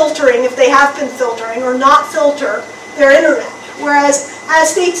stop filtering if they have been filtering or not filter their internet. Whereas as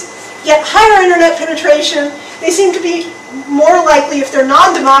states get higher internet penetration, they seem to be more likely, if they're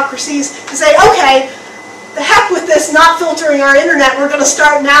non-democracies, to say, okay, the heck with this not filtering our internet, we're going to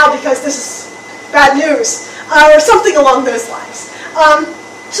start now because this is bad news, or something along those lines.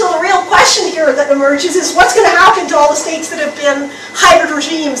 So the real question here that emerges is what's going to happen to all the states that have been hybrid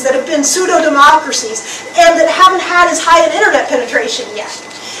regimes, that have been pseudo-democracies, and that haven't had as high an internet penetration yet,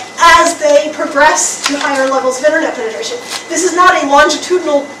 as they progress to higher levels of internet penetration. This is not a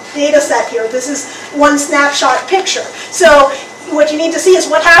longitudinal data set here. This is one snapshot picture. So what you need to see is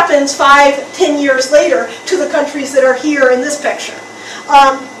what happens 5, 10 years later to the countries that are here in this picture.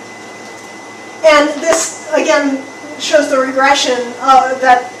 And this, again, shows the regression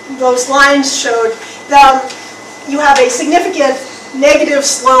that those lines showed. You have a significant negative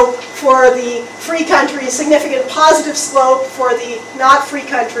slope for the free countries, significant positive slope for the not free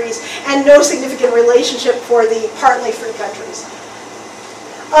countries, and no significant relationship for the partly free countries.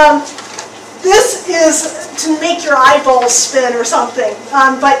 This is to make your eyeballs spin or something,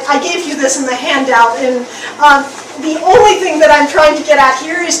 but I gave you this in the handout, and the only thing that I'm trying to get at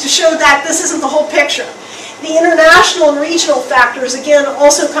here is to show that this isn't the whole picture. The international and regional factors, again,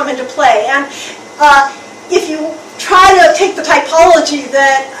 also come into play. And if you try to take the typology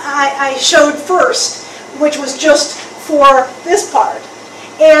that I showed first, which was just for this part,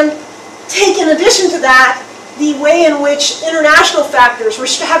 and take in addition to that the way in which international factors,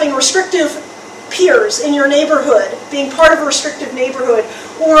 having restrictive peers in your neighborhood, being part of a restrictive neighborhood,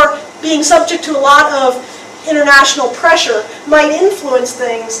 or being subject to a lot of international pressure might influence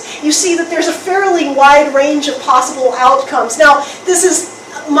things, you see that there's a fairly wide range of possible outcomes. Now, this is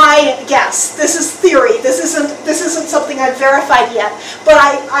my guess. This is theory. This isn't something I've verified yet. But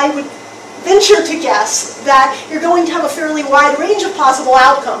I would venture to guess that you're going to have a fairly wide range of possible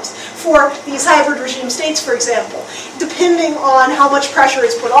outcomes for these hybrid regime states, for example, depending on how much pressure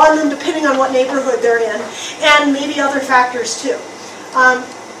is put on them, depending on what neighborhood they're in, and maybe other factors too.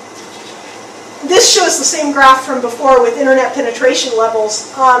 This shows the same graph from before with internet penetration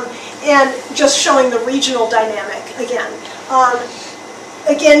levels, and just showing the regional dynamic again.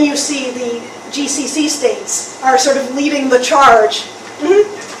 Again, you see the GCC states are sort of leading the charge. May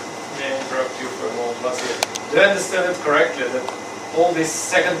I interrupt you for a moment? Do I understand it correctly that all this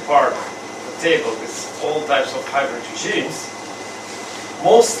second part of the table with all types of hybrid regimes,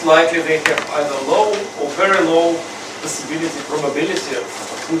 most likely they have either low or very low probability of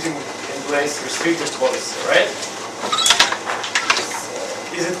putting in place restrictive policy, right?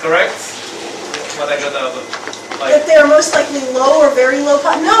 Is it correct what I got out of it? That they're most likely low or very low.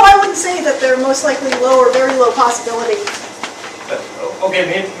 No, I wouldn't say that they're most likely low or very low possibility. Okay,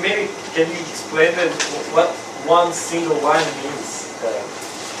 maybe can you explain what one single line means?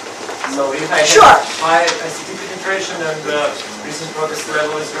 So if I have high ICT penetration and recent protest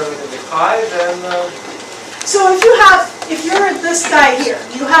level is relatively high, then... So if you're this guy here,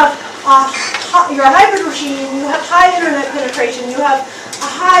 you have you're a hybrid regime, you have high internet penetration, you have a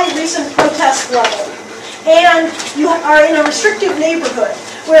high recent protest level, and you are in a restrictive neighborhood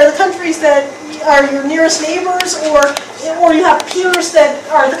where the countries that are your nearest neighbors or you have peers that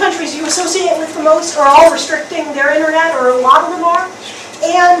are the countries you associate with the most are all restricting their internet, or a lot of them are,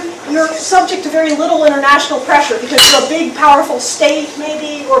 and you're subject to very little international pressure because you're a big, powerful state,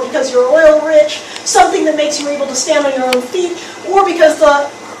 maybe, or because you're oil rich, something that makes you able to stand on your own feet, or because the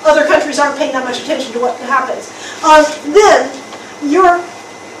other countries aren't paying that much attention to what happens. Then you're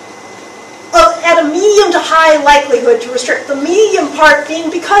at a medium to high likelihood to restrict. The medium part being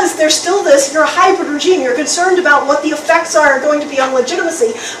because there's still you're a hybrid regime, you're concerned about what the effects are going to be on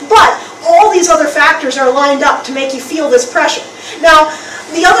legitimacy, but all these other factors are lined up to make you feel this pressure. Now,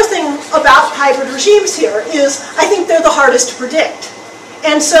 the other thing about hybrid regimes here is I think they're the hardest to predict.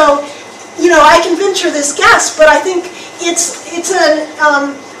 And so, I can venture this guess, but I think it's an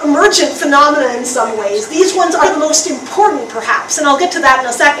emergent phenomena in some ways. These ones are the most important, perhaps, and I'll get to that in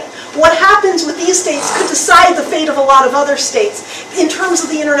a second. What happens with these states could decide the fate of a lot of other states in terms of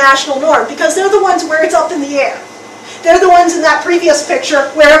the international norm, because they're the ones where it's up in the air. They're the ones in that previous picture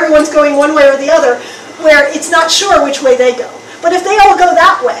where everyone's going one way or the other, where it's not sure which way they go. But if they all go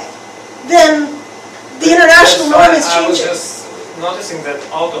that way, then the international norm is changing. I was just noticing that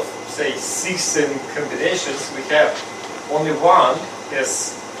out of, say, 16 combinations we have, only one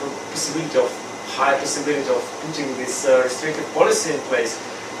has high possibility of putting this restrictive policy in place,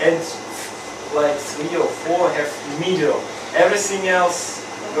 and like 3 or 4 have medium. Everything else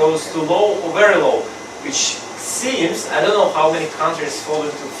goes to low or very low, which seems, I don't know how many countries fall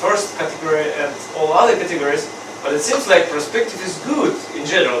into first category and all other categories, but it seems like perspective is good in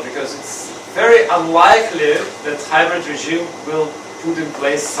general, because it's very unlikely that hybrid regime will put in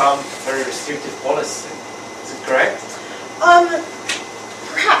place some very restrictive policy. Is it correct?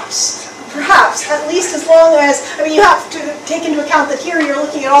 Perhaps, at least as long as, you have to take into account that here you're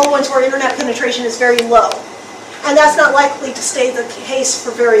looking at all the ones where internet penetration is very low. And that's not likely to stay the case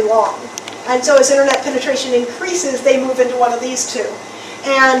for very long. And so as internet penetration increases, they move into one of these two.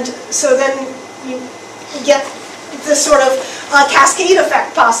 And so then you get this sort of cascade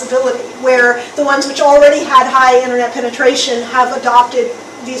effect possibility, where the ones which already had high internet penetration have adopted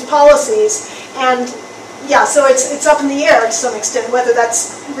these policies, and yeah, so it's up in the air to some extent whether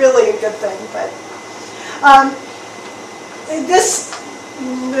that's really a good thing. But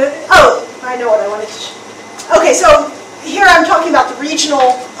I know what I wanted to. Okay, so here I'm talking about the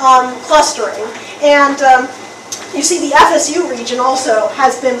regional clustering, and you see the FSU region also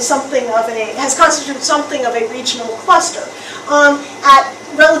has constituted something of a regional cluster at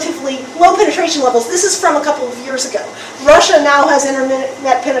relatively low penetration levels. This is from a couple of years ago. Russia now has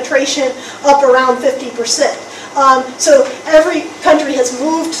internet penetration up around 50%. So every country has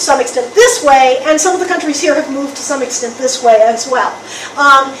moved to some extent this way, and some of the countries here have moved to some extent this way as well.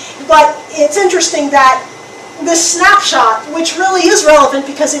 But it's interesting that this snapshot, which really is relevant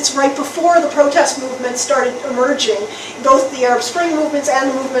because it's right before the protest movement started emerging, both the Arab Spring movements and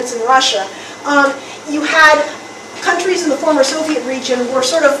the movements in Russia, you had countries in the former Soviet region were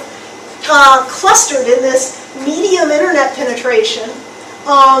sort of clustered in this medium internet penetration,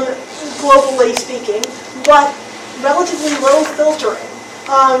 globally speaking, but relatively low filtering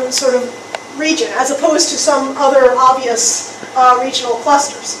sort of region, as opposed to some other obvious regional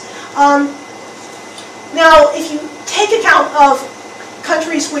clusters. Now, if you take account of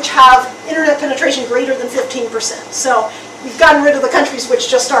countries which have internet penetration greater than 15%, so we've gotten rid of the countries which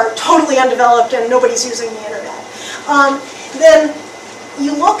just are totally undeveloped and nobody's using the internet, then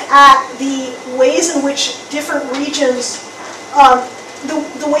you look at the ways in which different regions,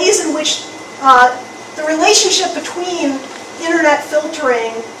 the ways in which the relationship between internet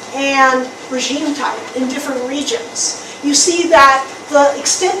filtering and regime type in different regions. You see that the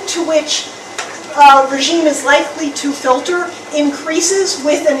extent to which regime is likely to filter increases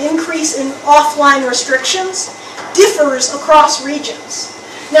with an increase in offline restrictions, differs across regions.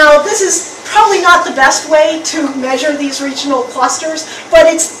 Now, this is probably not the best way to measure these regional clusters, but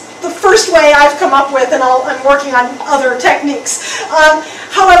it's the first way I've come up with, and I'm working on other techniques.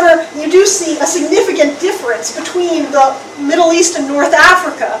 However, you do see a significant difference between the Middle East and North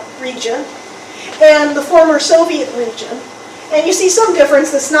Africa region and the former Soviet region. And you see some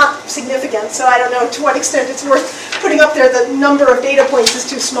difference that's not significant, so I don't know to what extent it's worth putting up there. The number of data points is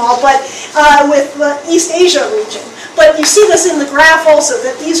too small, but with the East Asia region. But you see this in the graph also,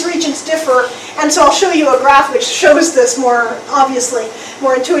 that these regions differ, and so I'll show you a graph which shows this more obviously,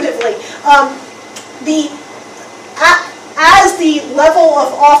 more intuitively. As the level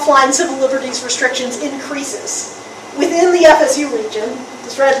of offline civil liberties restrictions increases within the FSU region,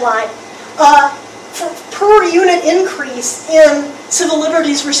 this red line, per unit increase in civil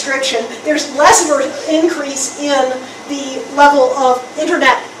liberties restriction, there's less of an increase in the level of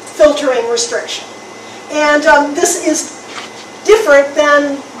internet filtering restriction. And this is different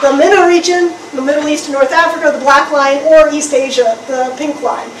than the MENA region, the Middle East and North Africa, the black line, or East Asia, the pink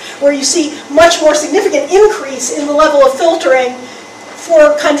line, where you see much more significant increase in the level of filtering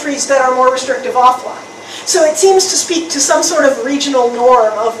for countries that are more restrictive offline. So it seems to speak to some sort of regional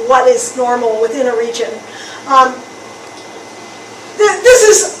norm of what is normal within a region. This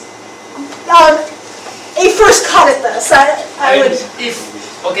is a first cut at this. I would...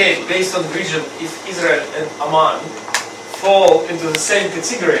 Okay, based on region, if Israel and Oman fall into the same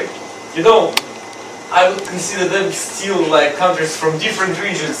category, you know, I would consider them still like countries from different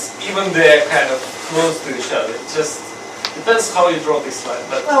regions, even they're kind of close to each other. It just depends how you draw this line.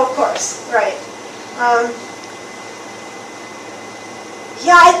 But oh, of course, right.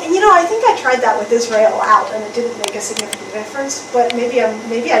 Yeah, I think I tried that with Israel out, and it didn't make a significant difference. But maybe I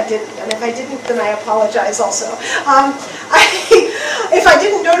didn't, and if I didn't, then I apologize also. If I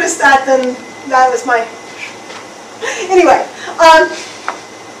didn't notice that, then that was my. Anyway,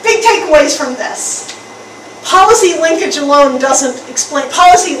 big takeaways from this. Policy linkage alone doesn't explain.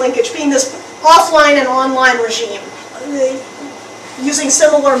 Policy linkage being this offline and online regime, using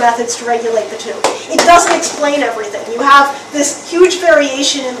similar methods to regulate the two. It doesn't explain everything. You have this huge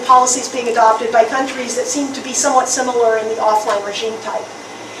variation in the policies being adopted by countries that seem to be somewhat similar in the offline regime type.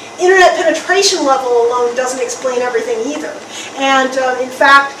 Internet penetration level alone doesn't explain everything either. And in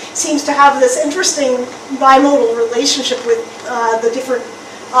fact, seems to have this interesting bimodal relationship with the different,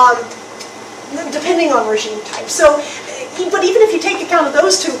 depending on regime type. So, but even if you take account of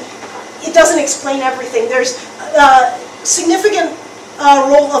those two, it doesn't explain everything. There's significant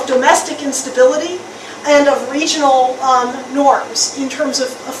role of domestic instability and of regional norms in terms of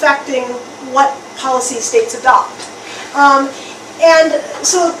affecting what policies states adopt. And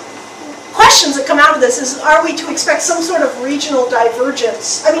so questions that come out of this is, are we to expect some sort of regional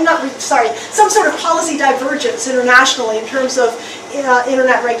divergence? I mean, some sort of policy divergence internationally in terms of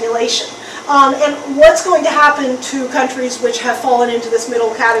internet regulation. And what's going to happen to countries which have fallen into this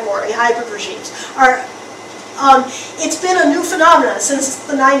middle category, hybrid regimes? It's been a new phenomenon since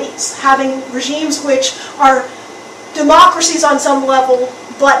the 90s, having regimes which are democracies on some level,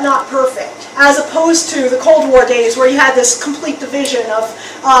 but not perfect, as opposed to the Cold War days where you had this complete division of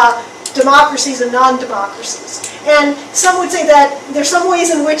democracies and non-democracies. And some would say that there's some ways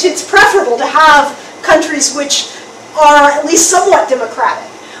in which it's preferable to have countries which are at least somewhat democratic.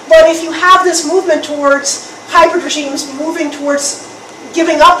 But if you have this movement towards hybrid regimes moving towards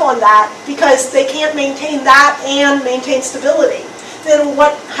giving up on that because they can't maintain that and maintain stability, then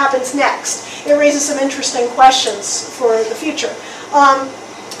what happens next? It raises some interesting questions for the future.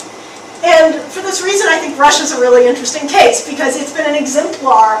 And for this reason, I think Russia's a really interesting case because it's been an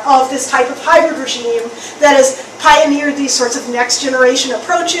exemplar of this type of hybrid regime that has pioneered these sorts of next-generation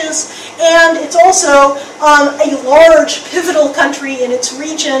approaches, and it's also a large, pivotal country in its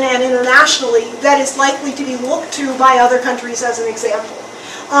region and internationally that is likely to be looked to by other countries as an example.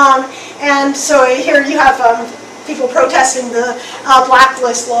 And so here you have people protesting the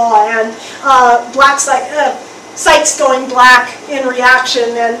blacklist law and sites going black in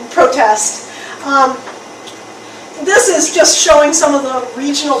reaction and protest. This is just showing some of the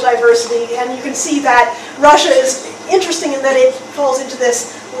regional diversity, and you can see that Russia is interesting in that it falls into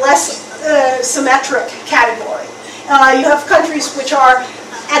this less symmetric category. You have countries which are,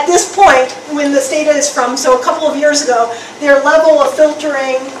 at this point, when this data is from, so a couple of years ago, their level of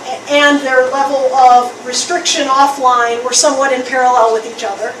filtering and their level of restriction offline were somewhat in parallel with each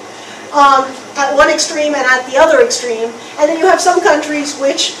other. At one extreme and at the other extreme. And then you have some countries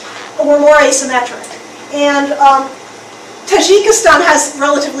which were more asymmetric. And Tajikistan has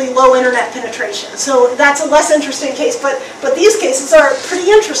relatively low internet penetration, so that's a less interesting case, but these cases are pretty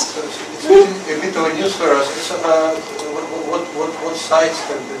interesting. So it's a bit of news for us. What sites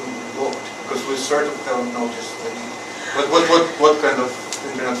have been blocked? Because we sort of haven't noticed. What kind of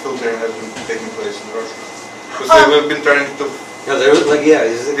internet filtering has been taking place in Russia? Because we've been trying to No, there was like, yeah.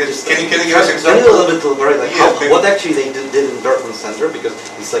 Can you give us Can you a little bit elaborate, like what actually they did in Berkman Center? Because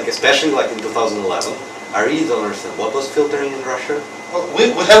it's like, especially like in 2011, I really don't understand what was filtering in Russia. Well, we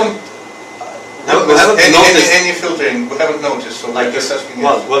haven't. We haven't noticed any filtering. We haven't noticed. So like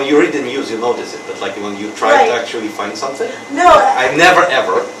well, you read the news, you notice it, but like when you try to actually find something, No. I never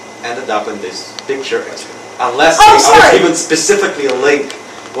ever ended up in this picture unless Oh, I was sorry. given specifically a link.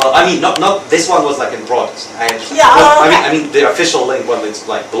 Well, I mean, not this one was like in progress. Yeah, Well, okay. I mean the official link when it's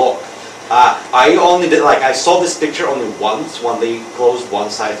like blocked. I only did like I saw this picture only once when they closed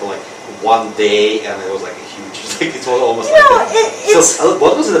one site for like one day, and it was like a huge. Like, it was almost You like. know, So,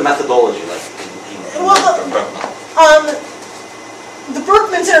 what was the methodology like? The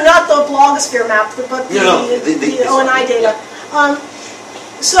Berkmans are not the blogosphere map, but the ONI data.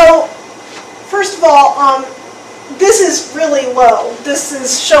 So, first of all, this is really low. This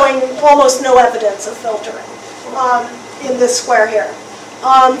is showing almost no evidence of filtering in this square here.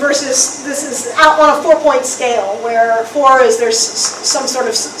 Versus this is out on a 4-point scale, where 4 is there's some sort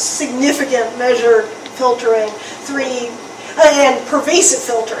of significant measured filtering, 3 and pervasive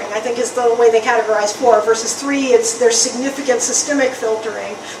filtering, I think is the way they categorize 4, versus 3 there's significant systemic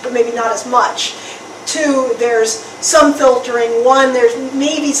filtering, but maybe not as much. 2, there's some filtering. 1, there's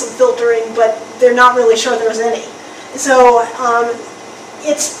maybe some filtering, but they're not really sure there's any. So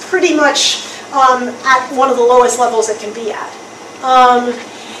it's pretty much at one of the lowest levels it can be at.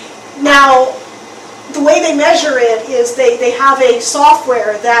 Now, the way they measure it is they have a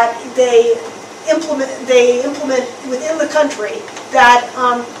software that they implement within the country that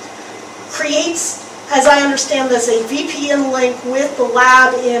creates, as I understand this, a VPN link with the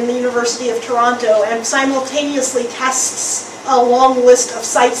lab in the University of Toronto and simultaneously tests a long list of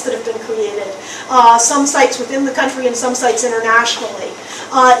sites that have been created. Some sites within the country and some sites internationally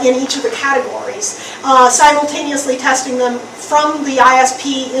in each of the categories. Simultaneously testing them from the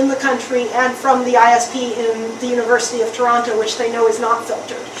ISP in the country and from the ISP in the University of Toronto, which they know is not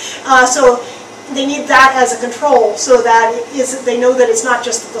filtered. So they need that as a control so that they know that it's not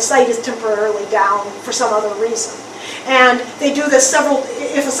just that the site is temporarily down for some other reason. And they do this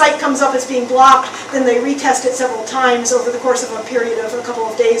if a site comes up as being blocked, then they retest it several times over the course of a period of a couple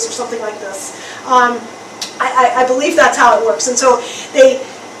of days or something like this. I believe that's how it works. And so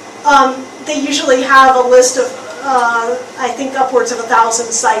they usually have a list of, I think, upwards of 1,000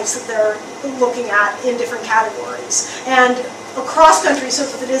 sites that they're looking at in different categories. And across countries, so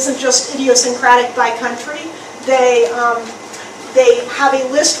that it isn't just idiosyncratic by country, they have a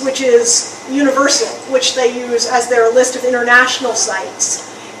list which is universal, which they use as their list of international sites.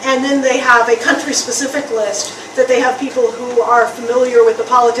 And then they have a country-specific list that they have people who are familiar with the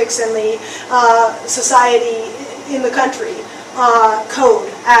politics and the society in the country code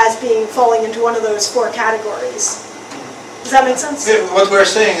as falling into one of those 4 categories. Does that make sense? Yeah, what we're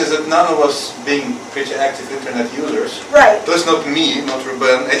saying is that none of us, being pretty active internet users, right? That's not me, not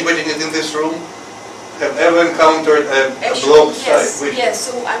Ruben, anybody in this room, have ever encountered a blocked site? Yes,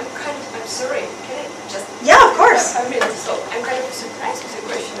 so I'm sorry, can I just... Yeah, of course. I mean, so I'm kind of surprised with the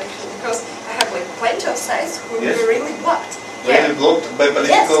question actually, because I have like plenty of sites who were really blocked. Really blocked by political...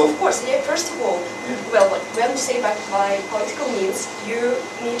 Yes, of course, yeah, first of all, well, when you say by political means, you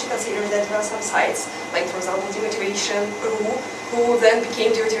need to consider that there are some sites, like for example, demotivation, who then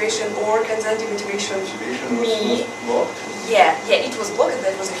became demotivation.org and then demotivation.me. Yeah, it was blocked.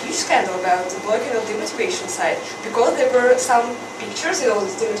 That was a huge scandal about the blocking of the demotivation site because there were some pictures,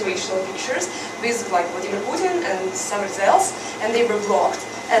 these demotivational pictures with like Vladimir Putin and somebody else, and they were blocked.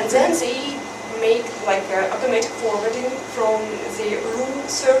 And then they make like automatic forwarding from the RU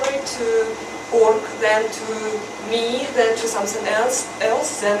server to org, then to me, then to something else,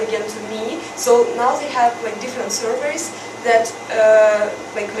 then again to me. So now they have like different servers that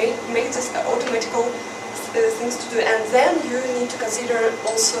like make this automatical things to do, and then you need to consider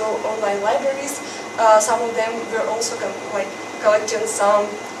also online libraries. Some of them were also collecting some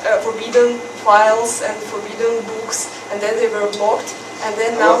forbidden files and forbidden books, and then they were blocked. And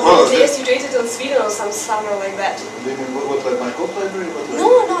then now they are situated in Sweden or somewhere like that. Do you mean what, like my code library?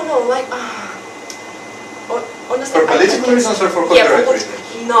 No, like honestly. For political reasons or for copyright reasons?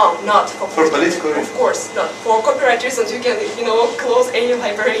 No, not for political reasons. Of course, not for copyright reasons. You can, close any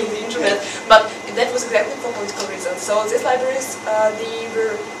library in the internet, but that was exactly for political reasons. So these libraries, they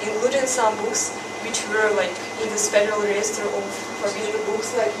were including some books which were like in this federal register of forbidden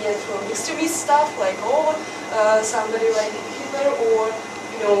books, like from extremist stuff, like somebody like Hitler, or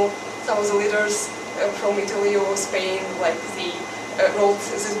some of the leaders from Italy or Spain, like they wrote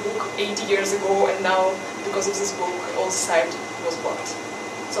this book 80 years ago, and now because of this book, all the site was blocked.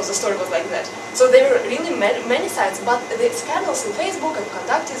 So the story was like that. So there were really many sites, but the scandals in Facebook and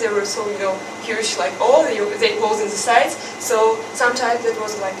Contact, they were so huge, like they closing the sites. So sometimes it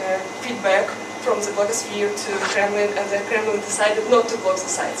was like a feedback from the blogosphere to Kremlin, and the Kremlin decided not to close the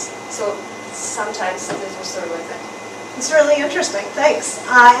sites. So sometimes it was sort of like that. It's really interesting, thanks.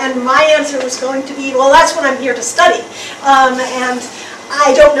 And my answer was going to be, well, that's what I'm here to study. And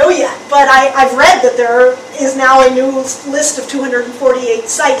I don't know yet, but I've read that there is now a new list of 248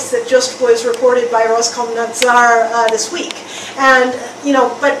 sites that just was reported by Roskomnadzor this week. And,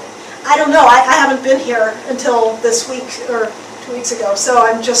 but I don't know, I haven't been here until this week or 2 weeks ago, so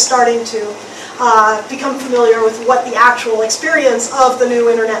I'm just starting to become familiar with what the actual experience of the new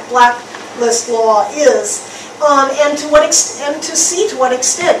Internet blacklist law is. And to see to what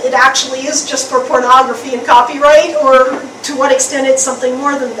extent it actually is just for pornography and copyright, or to what extent it's something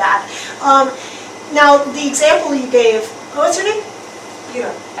more than that. Now, the example you gave, what's your name?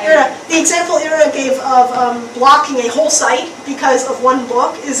 Ira. The example Ira gave of blocking a whole site because of one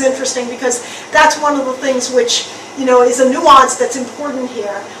book is interesting, because that's one of the things which is a nuance that's important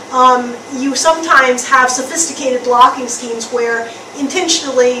here. You sometimes have sophisticated blocking schemes where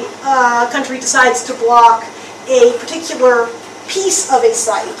intentionally a country decides to block a particular piece of a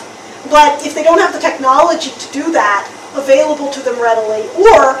site, but if they don't have the technology to do that available to them readily,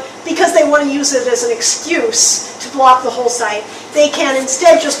 or because they want to use it as an excuse to block the whole site, they can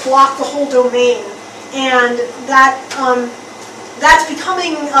instead just block the whole domain. And that's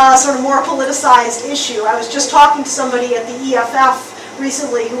becoming a sort of more politicized issue. I was just talking to somebody at the EFF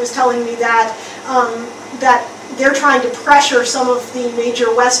recently who was telling me that that they're trying to pressure some of the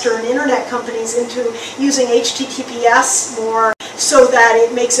major Western internet companies into using HTTPS more, so that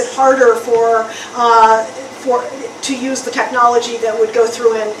it makes it harder to use the technology that would go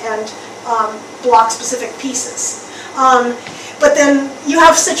through and block specific pieces. But then you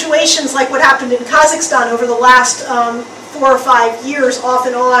have situations like what happened in Kazakhstan over the last 4 or 5 years, off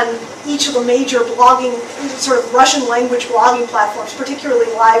and on. Each of the major blogging, sort of Russian language blogging platforms, particularly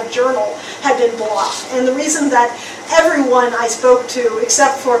LiveJournal, had been blocked. And the reason that everyone I spoke to,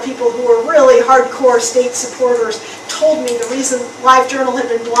 except for people who were really hardcore state supporters, told me the reason LiveJournal had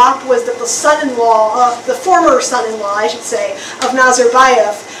been blocked was that the son-in-law, the former son-in-law, I should say, of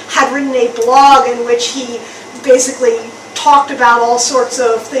Nazarbayev, had written a blog in which he basically talked about all sorts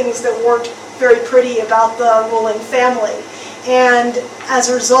of things that weren't very pretty about the ruling family. And as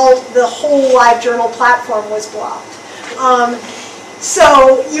a result, the whole LiveJournal platform was blocked. And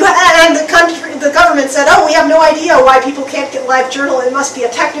the government said, oh, we have no idea why people can't get LiveJournal. It must be a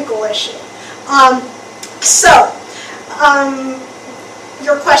technical issue.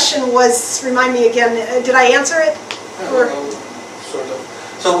 Your question was, remind me again, did I answer it? Or? Sort of.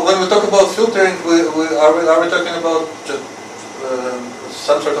 So when we talk about filtering, are we talking about just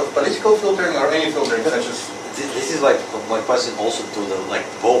some sort of political filtering, or any filtering such as? This is like my question also to the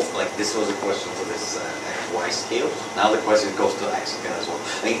both. This was a question to this Y scale. Now the question goes to X scale as well.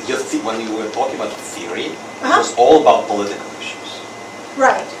 When you were talking about theory, it was all about political issues.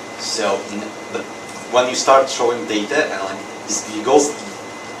 Right. So, but when you start showing data and you go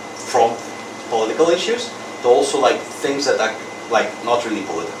from political issues to also things that are not really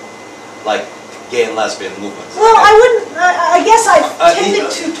political, like gay and lesbian movements. Well, I guess I've tended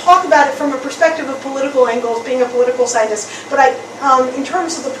to talk about it from a perspective of political angles, being a political scientist, but in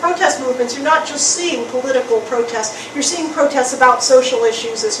terms of the protest movements, you're not just seeing political protests, you're seeing protests about social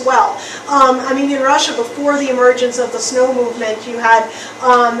issues as well. In Russia, before the emergence of the snow movement, you had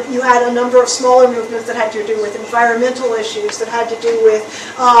a number of smaller movements that had to do with environmental issues, that had to do with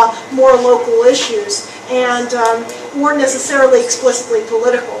more local issues, and weren't necessarily explicitly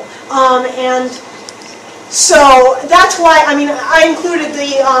political. And so that's why, I included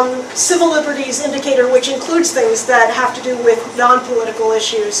the civil liberties indicator, which includes things that have to do with non-political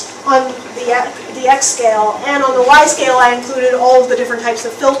issues on the X scale. And on the Y scale, I included all of the different types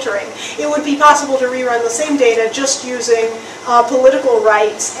of filtering. It would be possible to rerun the same data just using political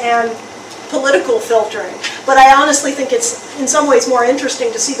rights and political filtering. But I honestly think it's in some ways more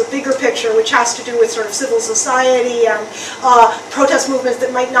interesting to see the bigger picture, which has to do with sort of civil society and protest movements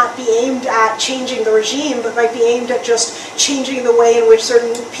that might not be aimed at changing the regime, but might be aimed at just changing the way in which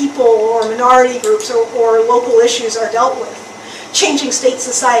certain people or minority groups or local issues are dealt with. Changing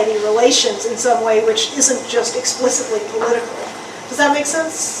state-society relations in some way which isn't just explicitly political. Does that make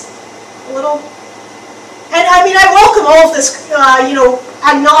sense? A little? And I welcome all of this,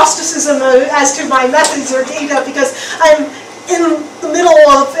 agnosticism as to my methods or data, because in the middle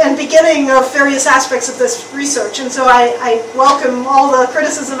of and beginning of various aspects of this research, and so I welcome all the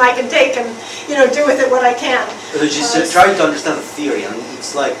criticism I can take and do with it what I can. Just trying to understand the theory. I mean,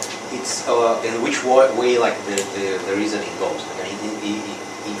 it's like in which way like the reasoning goes. Like,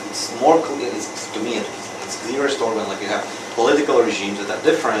 it's more clear. To me, it's clearest when like you have political regimes that are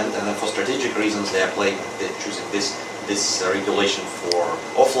different, and then for strategic reasons they're choosing this regulation for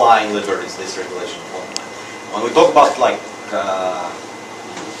offline liberties, this regulation for online. When we talk about like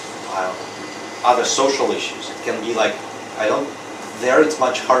other social issues, it can be like there it's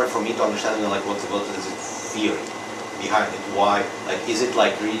much harder for me to understand like what is the theory behind it. Why, like, is it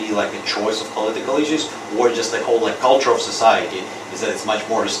like really like a choice of political issues, or just the whole like culture of society is that it's much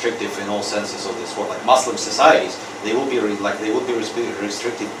more restrictive in all senses of this word? Like Muslim societies, they will be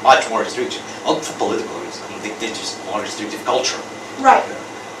restricted, much more restrictive, not for political reasons. I mean, they're just more restrictive culture. Right.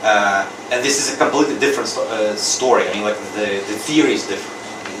 And this is a completely different story. I mean, like the theory is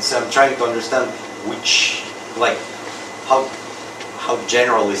different. I mean, so I'm trying to understand which, like, how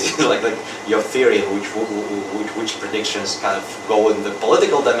general is it, like your theory, and which predictions kind of go in the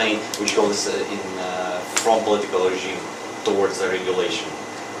political domain, which goes from political regime towards the regulation.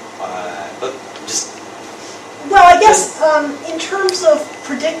 But just. Well, I guess in terms of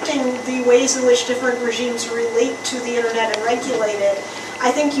predicting the ways in which different regimes relate to the internet and regulate it, I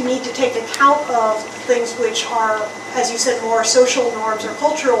think you need to take account of things which are, as you said, more social norms or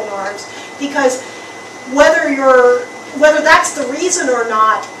cultural norms, because whether that's the reason or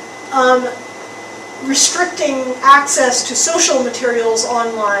not, restricting access to social materials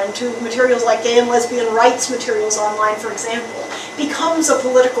online, to materials like gay and lesbian rights materials online, for example, becomes a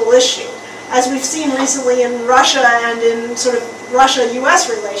political issue. As we've seen recently in Russia and in sort of Russia-US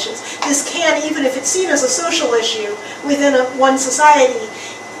relations, this can, even if it's seen as a social issue within one society,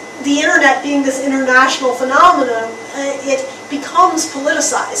 the internet being this international phenomenon, it becomes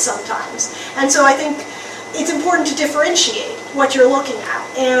politicized sometimes. And so I think it's important to differentiate what you're looking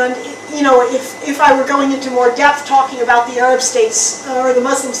at. And if I were going into more depth talking about the Arab states or the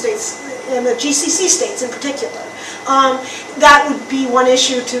Muslim states and the GCC states in particular, that would be one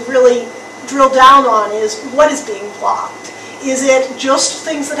issue to really drill down on, is what is being blocked. Is it just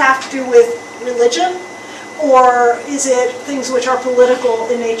things that have to do with religion, or is it things which are political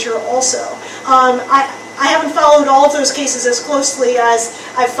in nature also? I haven't followed all of those cases as closely as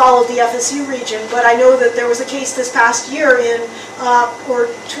I've followed the FSU region, but I know that there was a case this past year or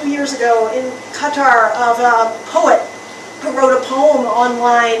 2 years ago in Qatar of a poet who wrote a poem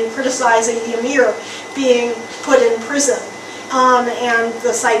online criticizing the emir being put in prison. And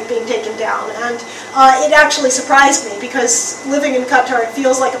the site being taken down. And it actually surprised me, because living in Qatar, it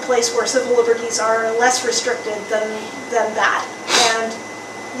feels like a place where civil liberties are less restricted than that. And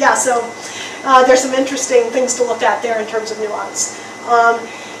yeah, so there's some interesting things to look at there in terms of nuance.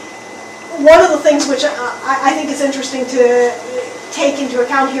 One of the things which I think is interesting to take into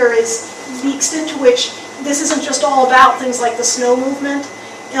account here is the extent to which this isn't just all about things like the snow movement.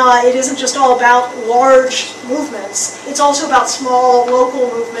 It isn't just all about large movements. It's also about small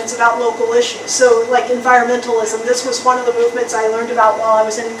local movements about local issues. So like environmentalism, this was one of the movements I learned about while I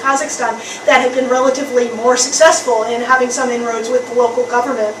was in Kazakhstan that had been relatively more successful in having some inroads with the local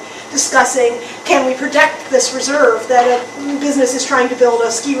government, discussing, can we protect this reserve that a business is trying to build a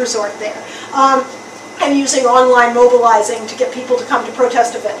ski resort there? And using online mobilizing to get people to come to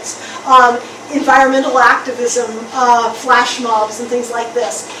protest events. Environmental activism, flash mobs, and things like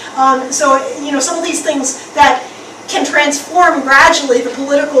this. So, some of these things that can transform gradually the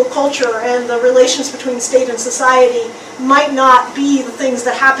political culture and the relations between state and society might not be the things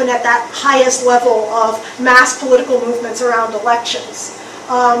that happen at that highest level of mass political movements around elections.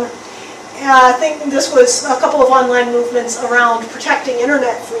 I think this was a couple of online movements around protecting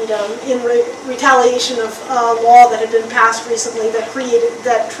internet freedom in retaliation of a law that had been passed recently that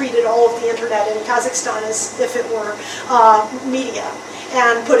treated all of the internet in Kazakhstan as if it were media,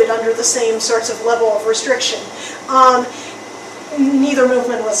 and put it under the same sorts of level of restriction. Neither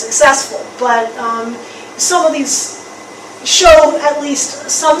movement was successful, but some of these show at least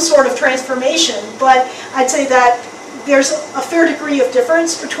some sort of transformation, but I'd say that there's a fair degree of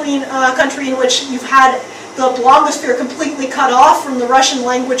difference between a country in which you've had the blogosphere completely cut off from the Russian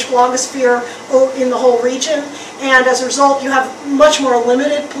language blogosphere in the whole region, and as a result you have much more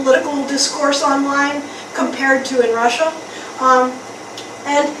limited political discourse online compared to in Russia.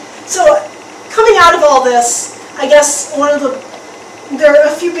 And so coming out of all this, I guess there are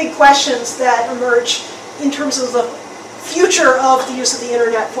a few big questions that emerge in terms of the future of the use of the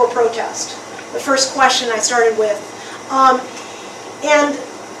internet for protest. The first question I started with. And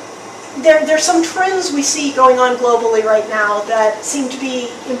there's some trends we see going on globally right now that seem to be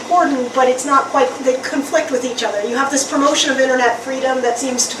important, but it's not quite, they conflict with each other. You have this promotion of internet freedom that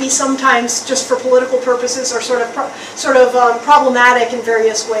seems to be sometimes just for political purposes or sort of problematic in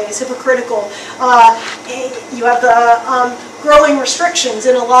various ways, hypocritical. You have the growing restrictions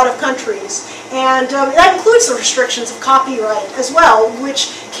in a lot of countries. And that includes the restrictions of copyright as well,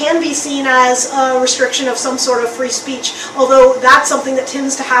 which can be seen as a restriction of some sort of free speech, although that's something that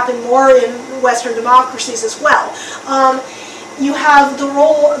tends to happen more in Western democracies as well. You have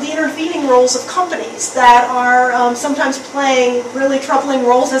the intervening roles of companies that are sometimes playing really troubling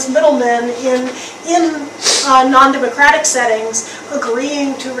roles as middlemen in non-democratic settings,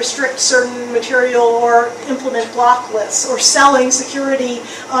 agreeing to restrict certain material or implement block lists or selling security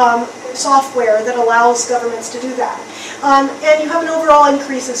software that allows governments to do that. And you have an overall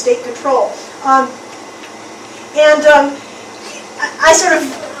increase in state control. I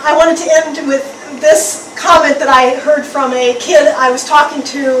wanted to end with this comment that I heard from a kid I was talking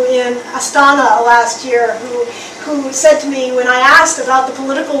to in Astana last year who said to me when I asked about the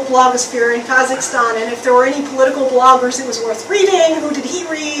political blogosphere in Kazakhstan and if there were any political bloggers it was worth reading, who did he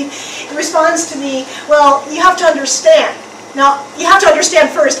read? He responds to me, well, you have to understand. Now, you have to understand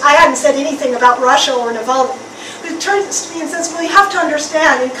first, I hadn't said anything about Russia or Navalny. But it turns to me and says, well, you have to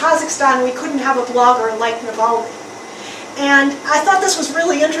understand, in Kazakhstan we couldn't have a blogger like Navalny. And I thought this was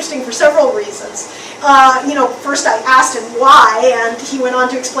really interesting for several reasons. First I asked him why, and he went on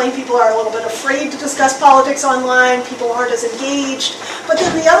to explain people are a little bit afraid to discuss politics online, people aren't as engaged. But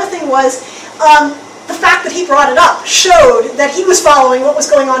then the other thing was, the fact that he brought it up showed that he was following what was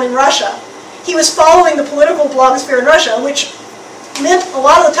going on in Russia. He was following the political blogosphere in Russia, which meant a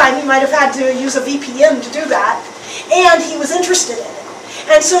lot of the time he might have had to use a VPN to do that, and he was interested in it.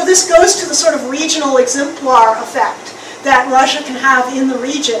 And so this goes to the sort of regional exemplar effect that Russia can have in the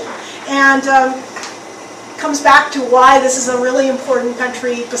region, and comes back to why this is a really important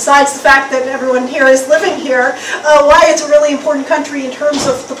country, besides the fact that everyone here is living here, why it's a really important country in terms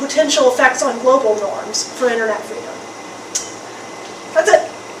of the potential effects on global norms for internet freedom. That's it.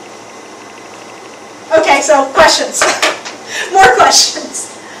 Okay, so questions. More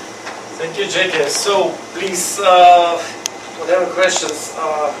questions. Thank you, Jaclyn. So please, whatever questions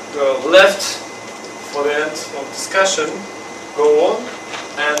are left for the end of discussion, go on,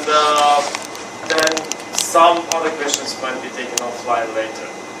 and then some other questions might be taken offline later,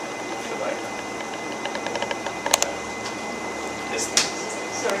 if you like. Yes.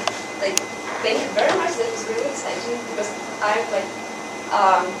 Sorry. Thank you very much. That was really exciting because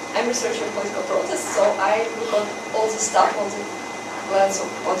I'm researching political protests, so I look at all the stuff on the lens of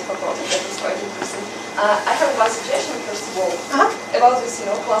political protests. That was quite interesting. I have one suggestion, first of all, about this,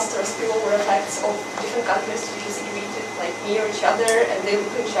 clusters, spillover effects of different countries which are situated near each other, and they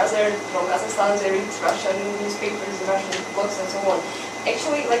look at each other. From Kazakhstan, they read Russian newspapers, Russian blogs, and so on.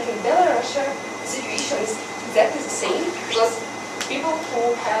 Actually, in Belarus, the situation is exactly the same because people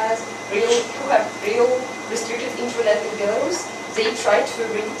who have real restricted internet in Belarus, they try to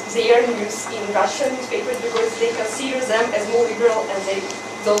read their news in Russian newspapers because they consider them as more liberal and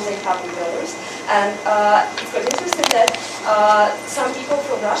those they have in Belarus. And it's quite interesting that some people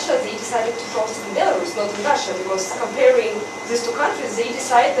from Russia, they decided to protest in Belarus, not in Russia, because comparing these two countries, they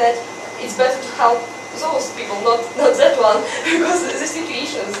decide that it's better to help those people, not that one, because the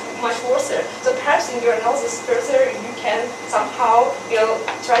situation is much worse. So perhaps in your analysis further, you can somehow,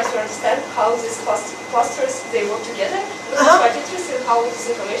 try to understand how these clusters they work together. Because it's quite interesting how this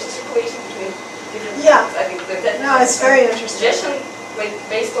information circulation between different countries. I think that it's very interesting. Suggestion,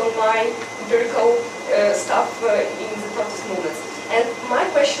 based on my empirical stuff in the protest movements. And my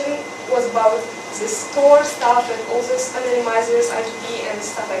question was about the store stuff and all those anonymizers, I2P, and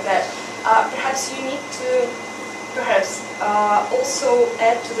stuff like that. Perhaps you need to also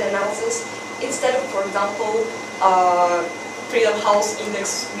add to the analysis, instead of, for example, Freedom House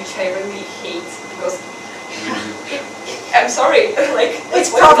Index, which I really hate because I'm sorry, it's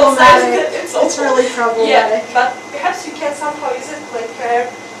problematic. It's really problematic. Yeah, but perhaps you can somehow use it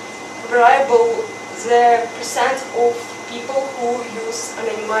a variable, the percent of people who use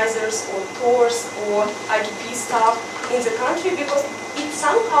anonymizers or Tors or I2P stuff in the country, because it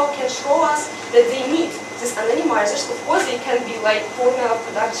somehow can show us that they need these anonymizers. Of course, they can be porno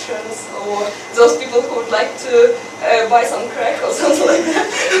productions or those people who would like to buy some crack or something like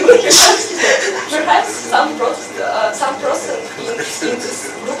that. perhaps some person in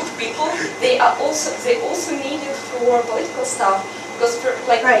this group of people, they also need it for political stuff. Because the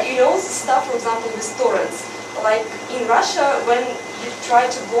stuff, for example, with torrents. In Russia, when you try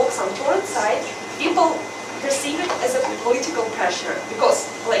to block some torrent site, people perceive it as a political pressure because,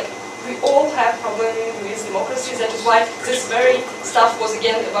 we all have problem with democracy. That is why this very stuff was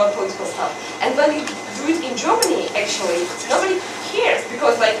again about political stuff. And when you do it in Germany, actually, nobody cares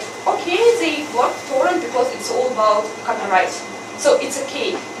because, like, okay, they block torrent because it's all about copyright. So it's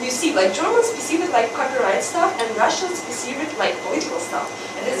okay. You see, like, Germans perceive it like copyright stuff, and Russians perceive it like political stuff.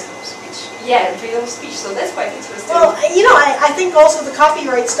 And it's yeah, freedom of speech. So that's quite interesting. Well, you know, I think also the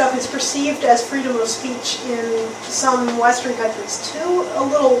copyright stuff is perceived as freedom of speech in some Western countries too. A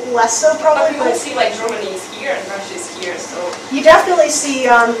little less so, probably. But you see, like, Germany is here and Russia is here, so you definitely see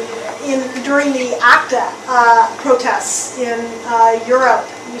during the ACTA protests in Europe,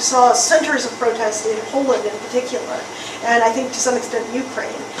 you saw centers of protest in Poland in particular, and I think to some extent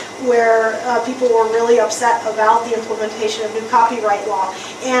Ukraine, where people were really upset about the implementation of new copyright law.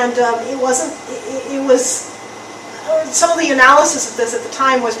 And it was, some of the analysis of this at the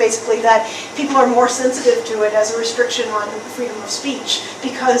time was basically that people are more sensitive to it as a restriction on freedom of speech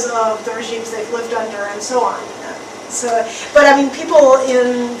because of the regimes they've lived under and so on. So, but I mean, people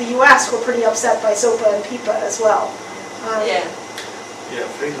in the US were pretty upset by SOPA and PIPA as well. yeah. Yeah,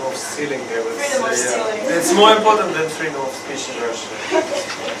 freedom of stealing, I would Freedom of say. stealing. Yeah. It's more important than freedom of speech in Russia.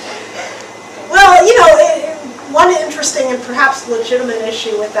 Well, you know, one interesting and perhaps legitimate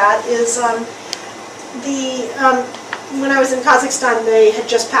issue with that is when I was in Kazakhstan, they had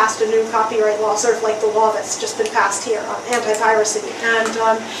just passed a new copyright law, sort of like the law that's just been passed here on anti-piracy. And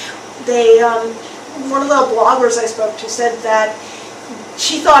one of the bloggers I spoke to said that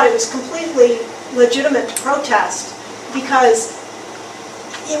she thought it was completely legitimate to protest because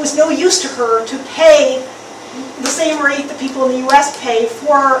it was no use to her to pay the same rate that people in the US pay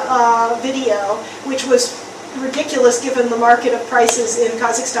for video, which was ridiculous given the market of prices in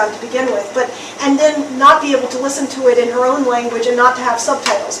Kazakhstan to begin with, and then not be able to listen to it in her own language and not to have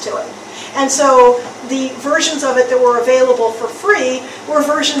subtitles to it. And so the versions of it that were available for free were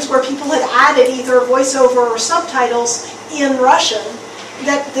versions where people had added either voiceover or subtitles in Russian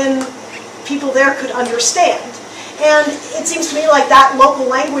that then people there could understand. And it seems to me like that local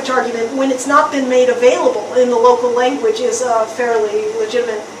language argument, when it's not been made available in the local language, is a fairly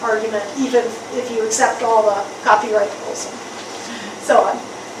legitimate argument, even if you accept all the copyright rules and so on.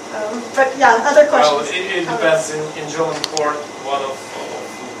 But yeah, other questions? Well, it depends. In German court, one of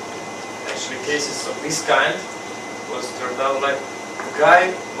actually cases of this kind was turned out like the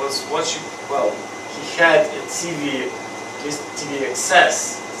guy was watching, well, he had a TV, at least TV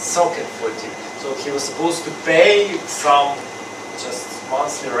access socket for TV. So he was supposed to pay some just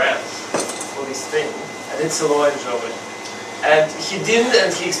monthly rent for this thing, and it's a law in German. And he didn't,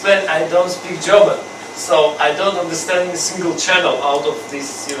 and he explained, I don't speak German, so I don't understand a single channel out of this,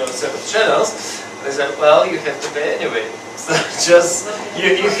 set of channels. And I said, well, you have to pay anyway. So just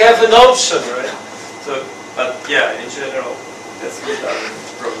you have an option, right? So, but yeah, in general, that's good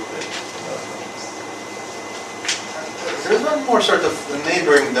probably. There's one more sort of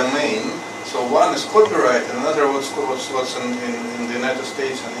neighboring domain. So one is copyright, and another what's in the United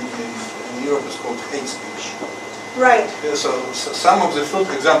States and in Europe is called hate speech. Right. Yeah, so some of the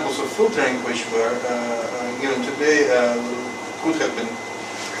examples of filtering which were given today could have been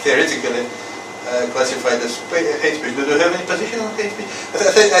theoretically classified as hate speech. Do you have any position on hate speech?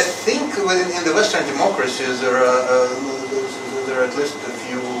 I think in the Western democracies there are at least a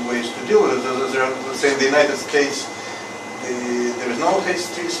few ways to deal with it. Let's say in the United States, there is no hate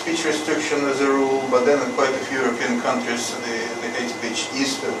speech restriction as a rule, but then in quite a few European countries the hate speech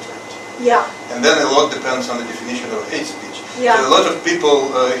is filtered. Yeah. And then a lot depends on the definition of hate speech. Yeah. So a lot of people,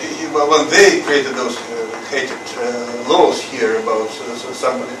 when they created those hated laws here about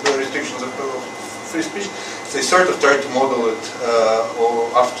some restrictions of free speech, they sort of tried to model it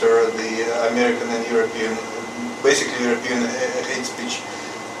after the American and European, basically European hate speech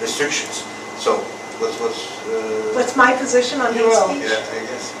restrictions. So what's my position on hate speech? Yeah, I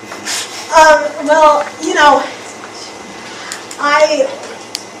guess. Well,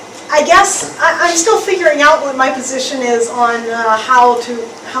 I guess I'm still figuring out what my position is on how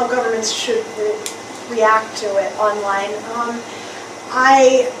governments should react to it online.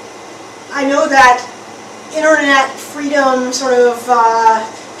 I know that internet freedom sort of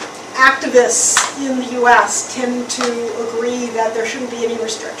activists in the U.S. tend to agree that there shouldn't be any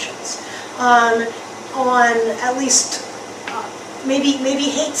restrictions on at least maybe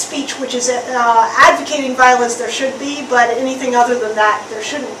hate speech, which is advocating violence. There should be, but anything other than that, there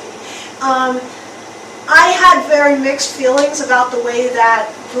shouldn't be. I had very mixed feelings about the way that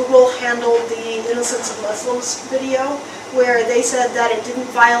Google handled the Innocence of Muslims video, where they said that it didn't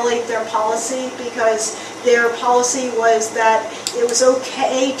violate their policy because their policy was that it was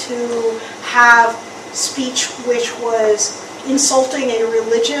okay to have speech which was insulting a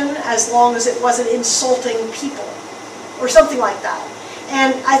religion as long as it wasn't insulting people, or something like that.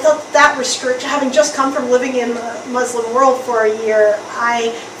 And I thought that restriction, having just come from living in the Muslim world for a year,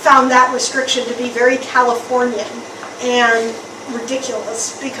 I found that restriction to be very Californian and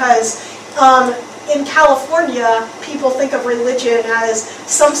ridiculous, because in California, people think of religion as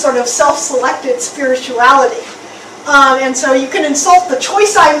some sort of self-selected spirituality. And so you can insult the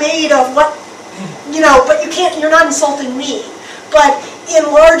choice I made of what, but you're not insulting me. But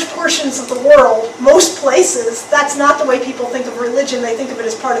in large portions of the world, most places, that's not the way people think of religion. They think of it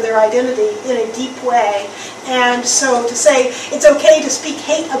as part of their identity in a deep way. And so to say it's okay to speak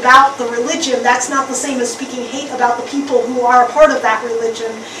hate about the religion, that's not the same as speaking hate about the people who are a part of that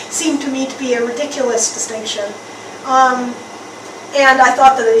religion, seemed to me to be a ridiculous distinction. And I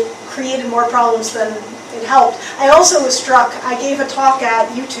thought that it created more problems than it helped. I also was struck, I gave a talk at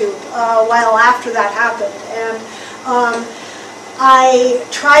YouTube a while after that happened, and I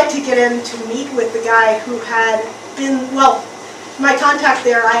tried to get in to meet with the guy who had been, my contact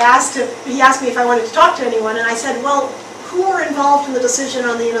there, I asked him, he asked me if I wanted to talk to anyone, and I said, well, who were involved in the decision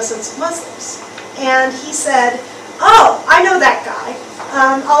on the innocence of Muslims? And he said, oh, I know that guy,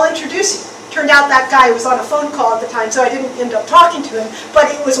 I'll introduce you. Turned out that guy was on a phone call at the time, so I didn't end up talking to him, but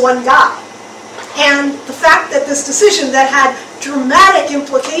it was one guy. And the fact that this decision that had dramatic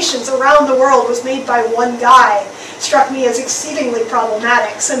implications around the world was made by one guy struck me as exceedingly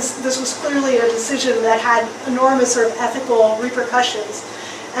problematic, since this was clearly a decision that had enormous sort of ethical repercussions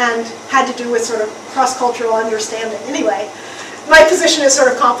and had to do with sort of cross-cultural understanding. Anyway, my position is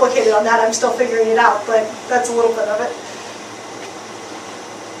sort of complicated on that. I'm still figuring it out, but that's a little bit of it.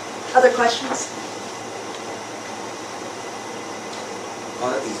 Other questions?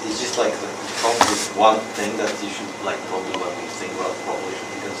 Well, it's just like probably one thing that you should probably when we think about probably should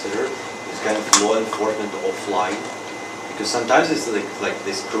be considered is kind of law enforcement offline, because sometimes it's like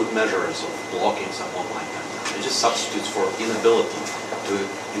these crude measures of blocking some online content. It just substitutes for inability to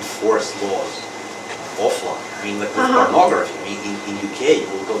enforce laws offline. I mean, like with pornography. I mean, in UK,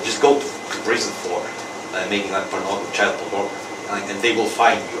 you will just go to prison for making like child pornography. And they will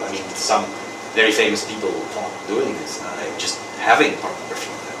find you. I mean, some very famous people doing this, just having pornography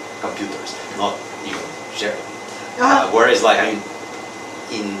on their computers, not even sharing it. Whereas,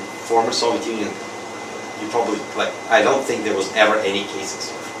 in former Soviet Union, you probably, I don't think there was ever any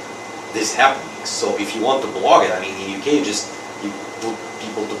cases of this happening. So if you want to blog it, I mean, in UK, you put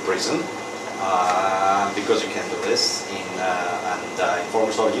people to prison because you can do this. In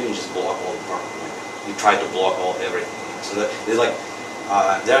former Soviet Union, you just block all the pornography. You try to block everything. So there's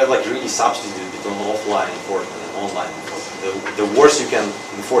they're really substitutes between offline enforcement and online enforcement. The worse you can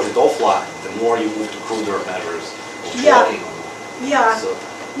enforce it offline, the more you move to cruder measures of blocking online. Yeah. So.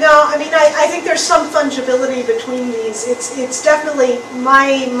 No, I mean, I think there's some fungibility between these. It's definitely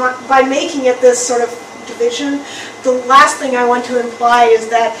by making it this sort of division, the last thing I want to imply is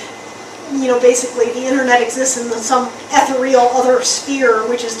that basically the internet exists in some ethereal other sphere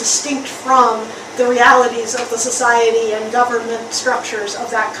which is distinct from the realities of the society and government structures of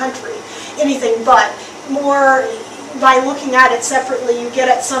that country. Anything but. More, by looking at it separately, you get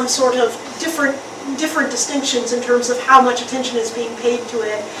at some sort of different distinctions in terms of how much attention is being paid to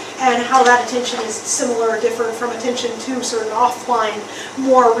it and how that attention is similar or different from attention to sort of offline,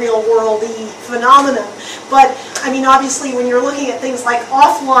 more real-world-y phenomenon. But, I mean, obviously when you're looking at things like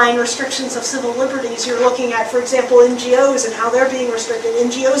offline restrictions of civil liberties, you're looking at, for example, NGOs and how they're being restricted.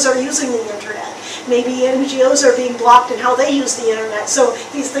 NGOs are using the internet. Maybe NGOs are being blocked in how they use the internet. So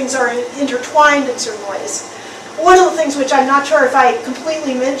these things are intertwined in certain ways. One of the things which I'm not sure if I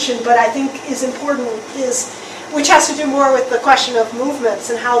completely mentioned, but I think is important, which has to do more with the question of movements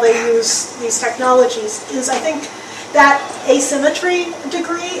and how they use these technologies, is I think that asymmetry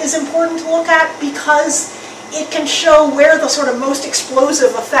degree is important to look at, because it can show where the sort of most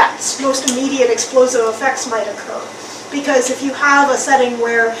explosive effects, most immediate explosive effects might occur. Because if you have a setting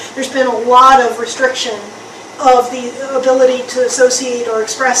where there's been a lot of restriction of the ability to associate or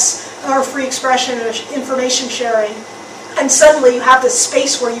express, or free expression or information sharing, and suddenly you have this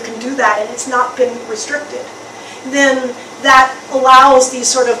space where you can do that and it's not been restricted, then that allows these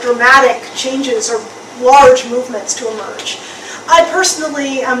sort of dramatic changes or large movements to emerge. I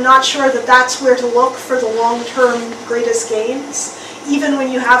personally am not sure that that's where to look for the long-term greatest gains. Even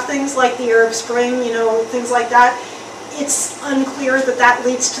when you have things like the Arab Spring, things like that, it's unclear that that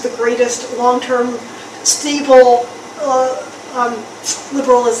leads to the greatest long-term stable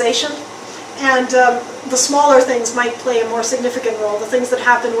liberalization. And the smaller things might play a more significant role, the things that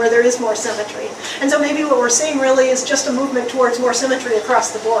happen where there is more symmetry. And so maybe what we're seeing really is just a movement towards more symmetry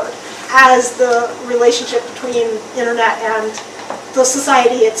across the board as the relationship between internet and the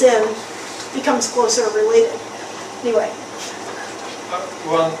society it's in becomes closer related. Anyway.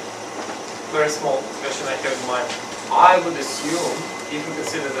 One very small question I have in mind. I would assume, if you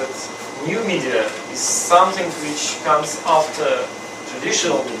consider that new media is something which comes after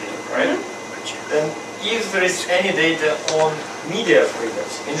traditional media, right? Then if there is any data on media freedom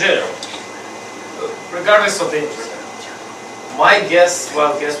in general, regardless of the internet, my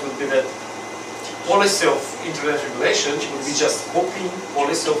wild guess would be that policy of internet regulation would be just copying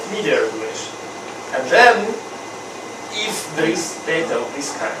policy of media regulation. And then, if there is data of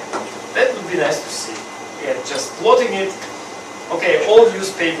this kind, that would be nice to see. And just plotting it, okay, all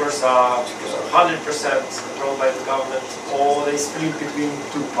newspapers are 100% controlled by the government, or they split between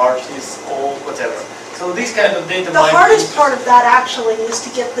two parties, or whatever. So this kind of data The hardest part of that actually is to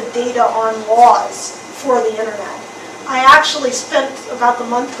get the data on laws for the internet. I actually spent about the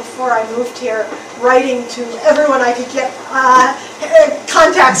month before I moved here writing to everyone I could get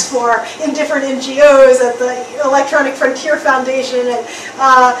contacts for in different NGOs, at the Electronic Frontier Foundation,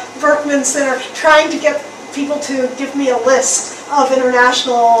 at Berkman Center, trying to get people to give me a list of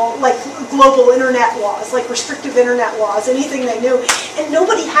international, like global internet laws, like restrictive internet laws, anything they knew. And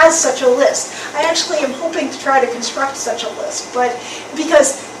nobody has such a list. I actually am hoping to try to construct such a list, but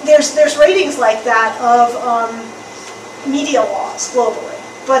because there's ratings like that of media laws globally,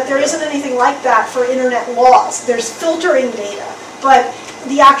 but there isn't anything like that for internet laws. There's filtering data, but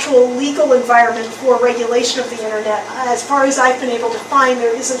the actual legal environment for regulation of the internet, as far as I've been able to find,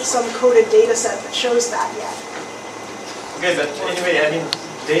 there isn't some coded data set that shows that yet. Okay, but anyway, I mean,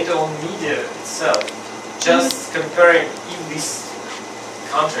 data on media itself, just comparing if these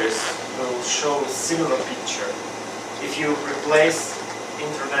countries will show a similar picture. If you replace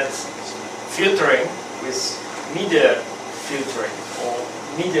internet filtering with media filtering or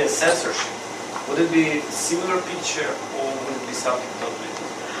media censorship, would it be a similar picture or would it be something totally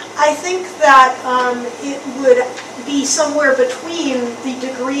different? I think that it would be somewhere between the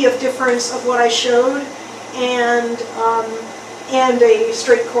degree of difference of what I showed and a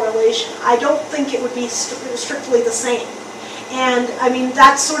straight correlation. I don't think it would be strictly the same. And I mean,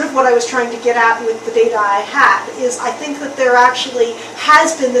 that's sort of what I was trying to get at with the data I had, is I think that there actually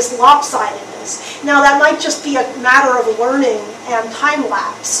has been this lopsidedness. Now that might just be a matter of learning and time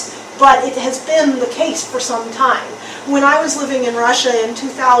lapse, but it has been the case for some time. When I was living in Russia in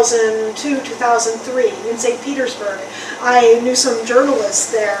 2002, 2003, in St. Petersburg, I knew some journalists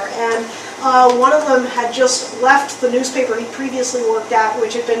there, and one of them had just left the newspaper he previously worked at,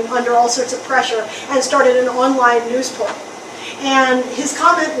 which had been under all sorts of pressure, and started an online news portal. And his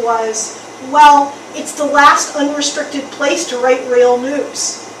comment was, well, it's the last unrestricted place to write real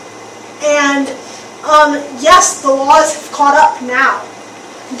news. And yes, the laws have caught up now,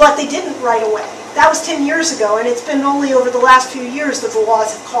 but they didn't right away. That was 10 years ago, and it's been only over the last few years that the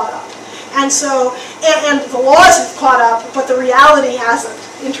laws have caught up. And so, and the laws have caught up, but the reality hasn't,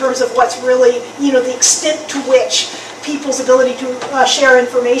 in terms of what's really, you know, the extent to which people's ability to share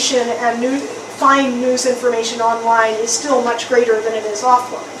information and find news information online is still much greater than it is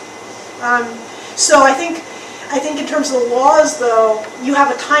offline. So I think in terms of the laws, though, you have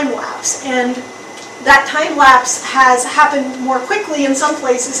a time lapse, and that time lapse has happened more quickly in some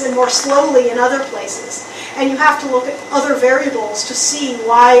places and more slowly in other places. And you have to look at other variables to see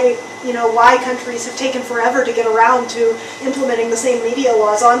why, you know, why countries have taken forever to get around to implementing the same media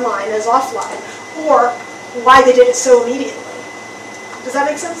laws online as offline, or why they did it so immediately. Does that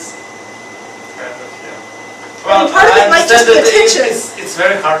make sense? Kind of, yeah. Well, I mean, part of it might just be attention. It's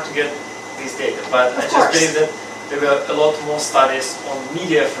very hard to get these data, but I just believe that there were a lot more studies on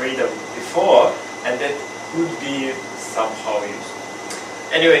media freedom before, and that could be somehow used.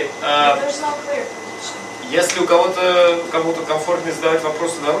 Anyway, there's no clear condition. Если у кому-то комфортнее задавать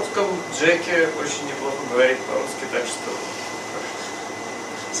вопросы на русском, Джеки очень неплохо говорит по-русски, так что...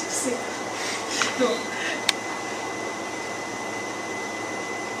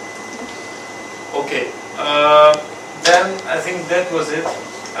 Okay, then I think that was it.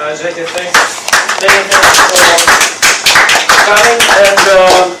 Jaclyn, thanks for coming, and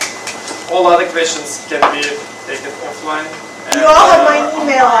all other questions can be taken offline. You all have my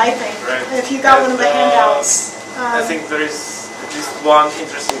email, I think, right. if you got one of the handouts. I think there is at least one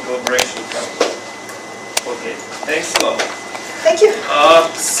interesting collaboration. Okay, thanks a lot. Thank you.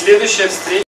 Следующая встреча.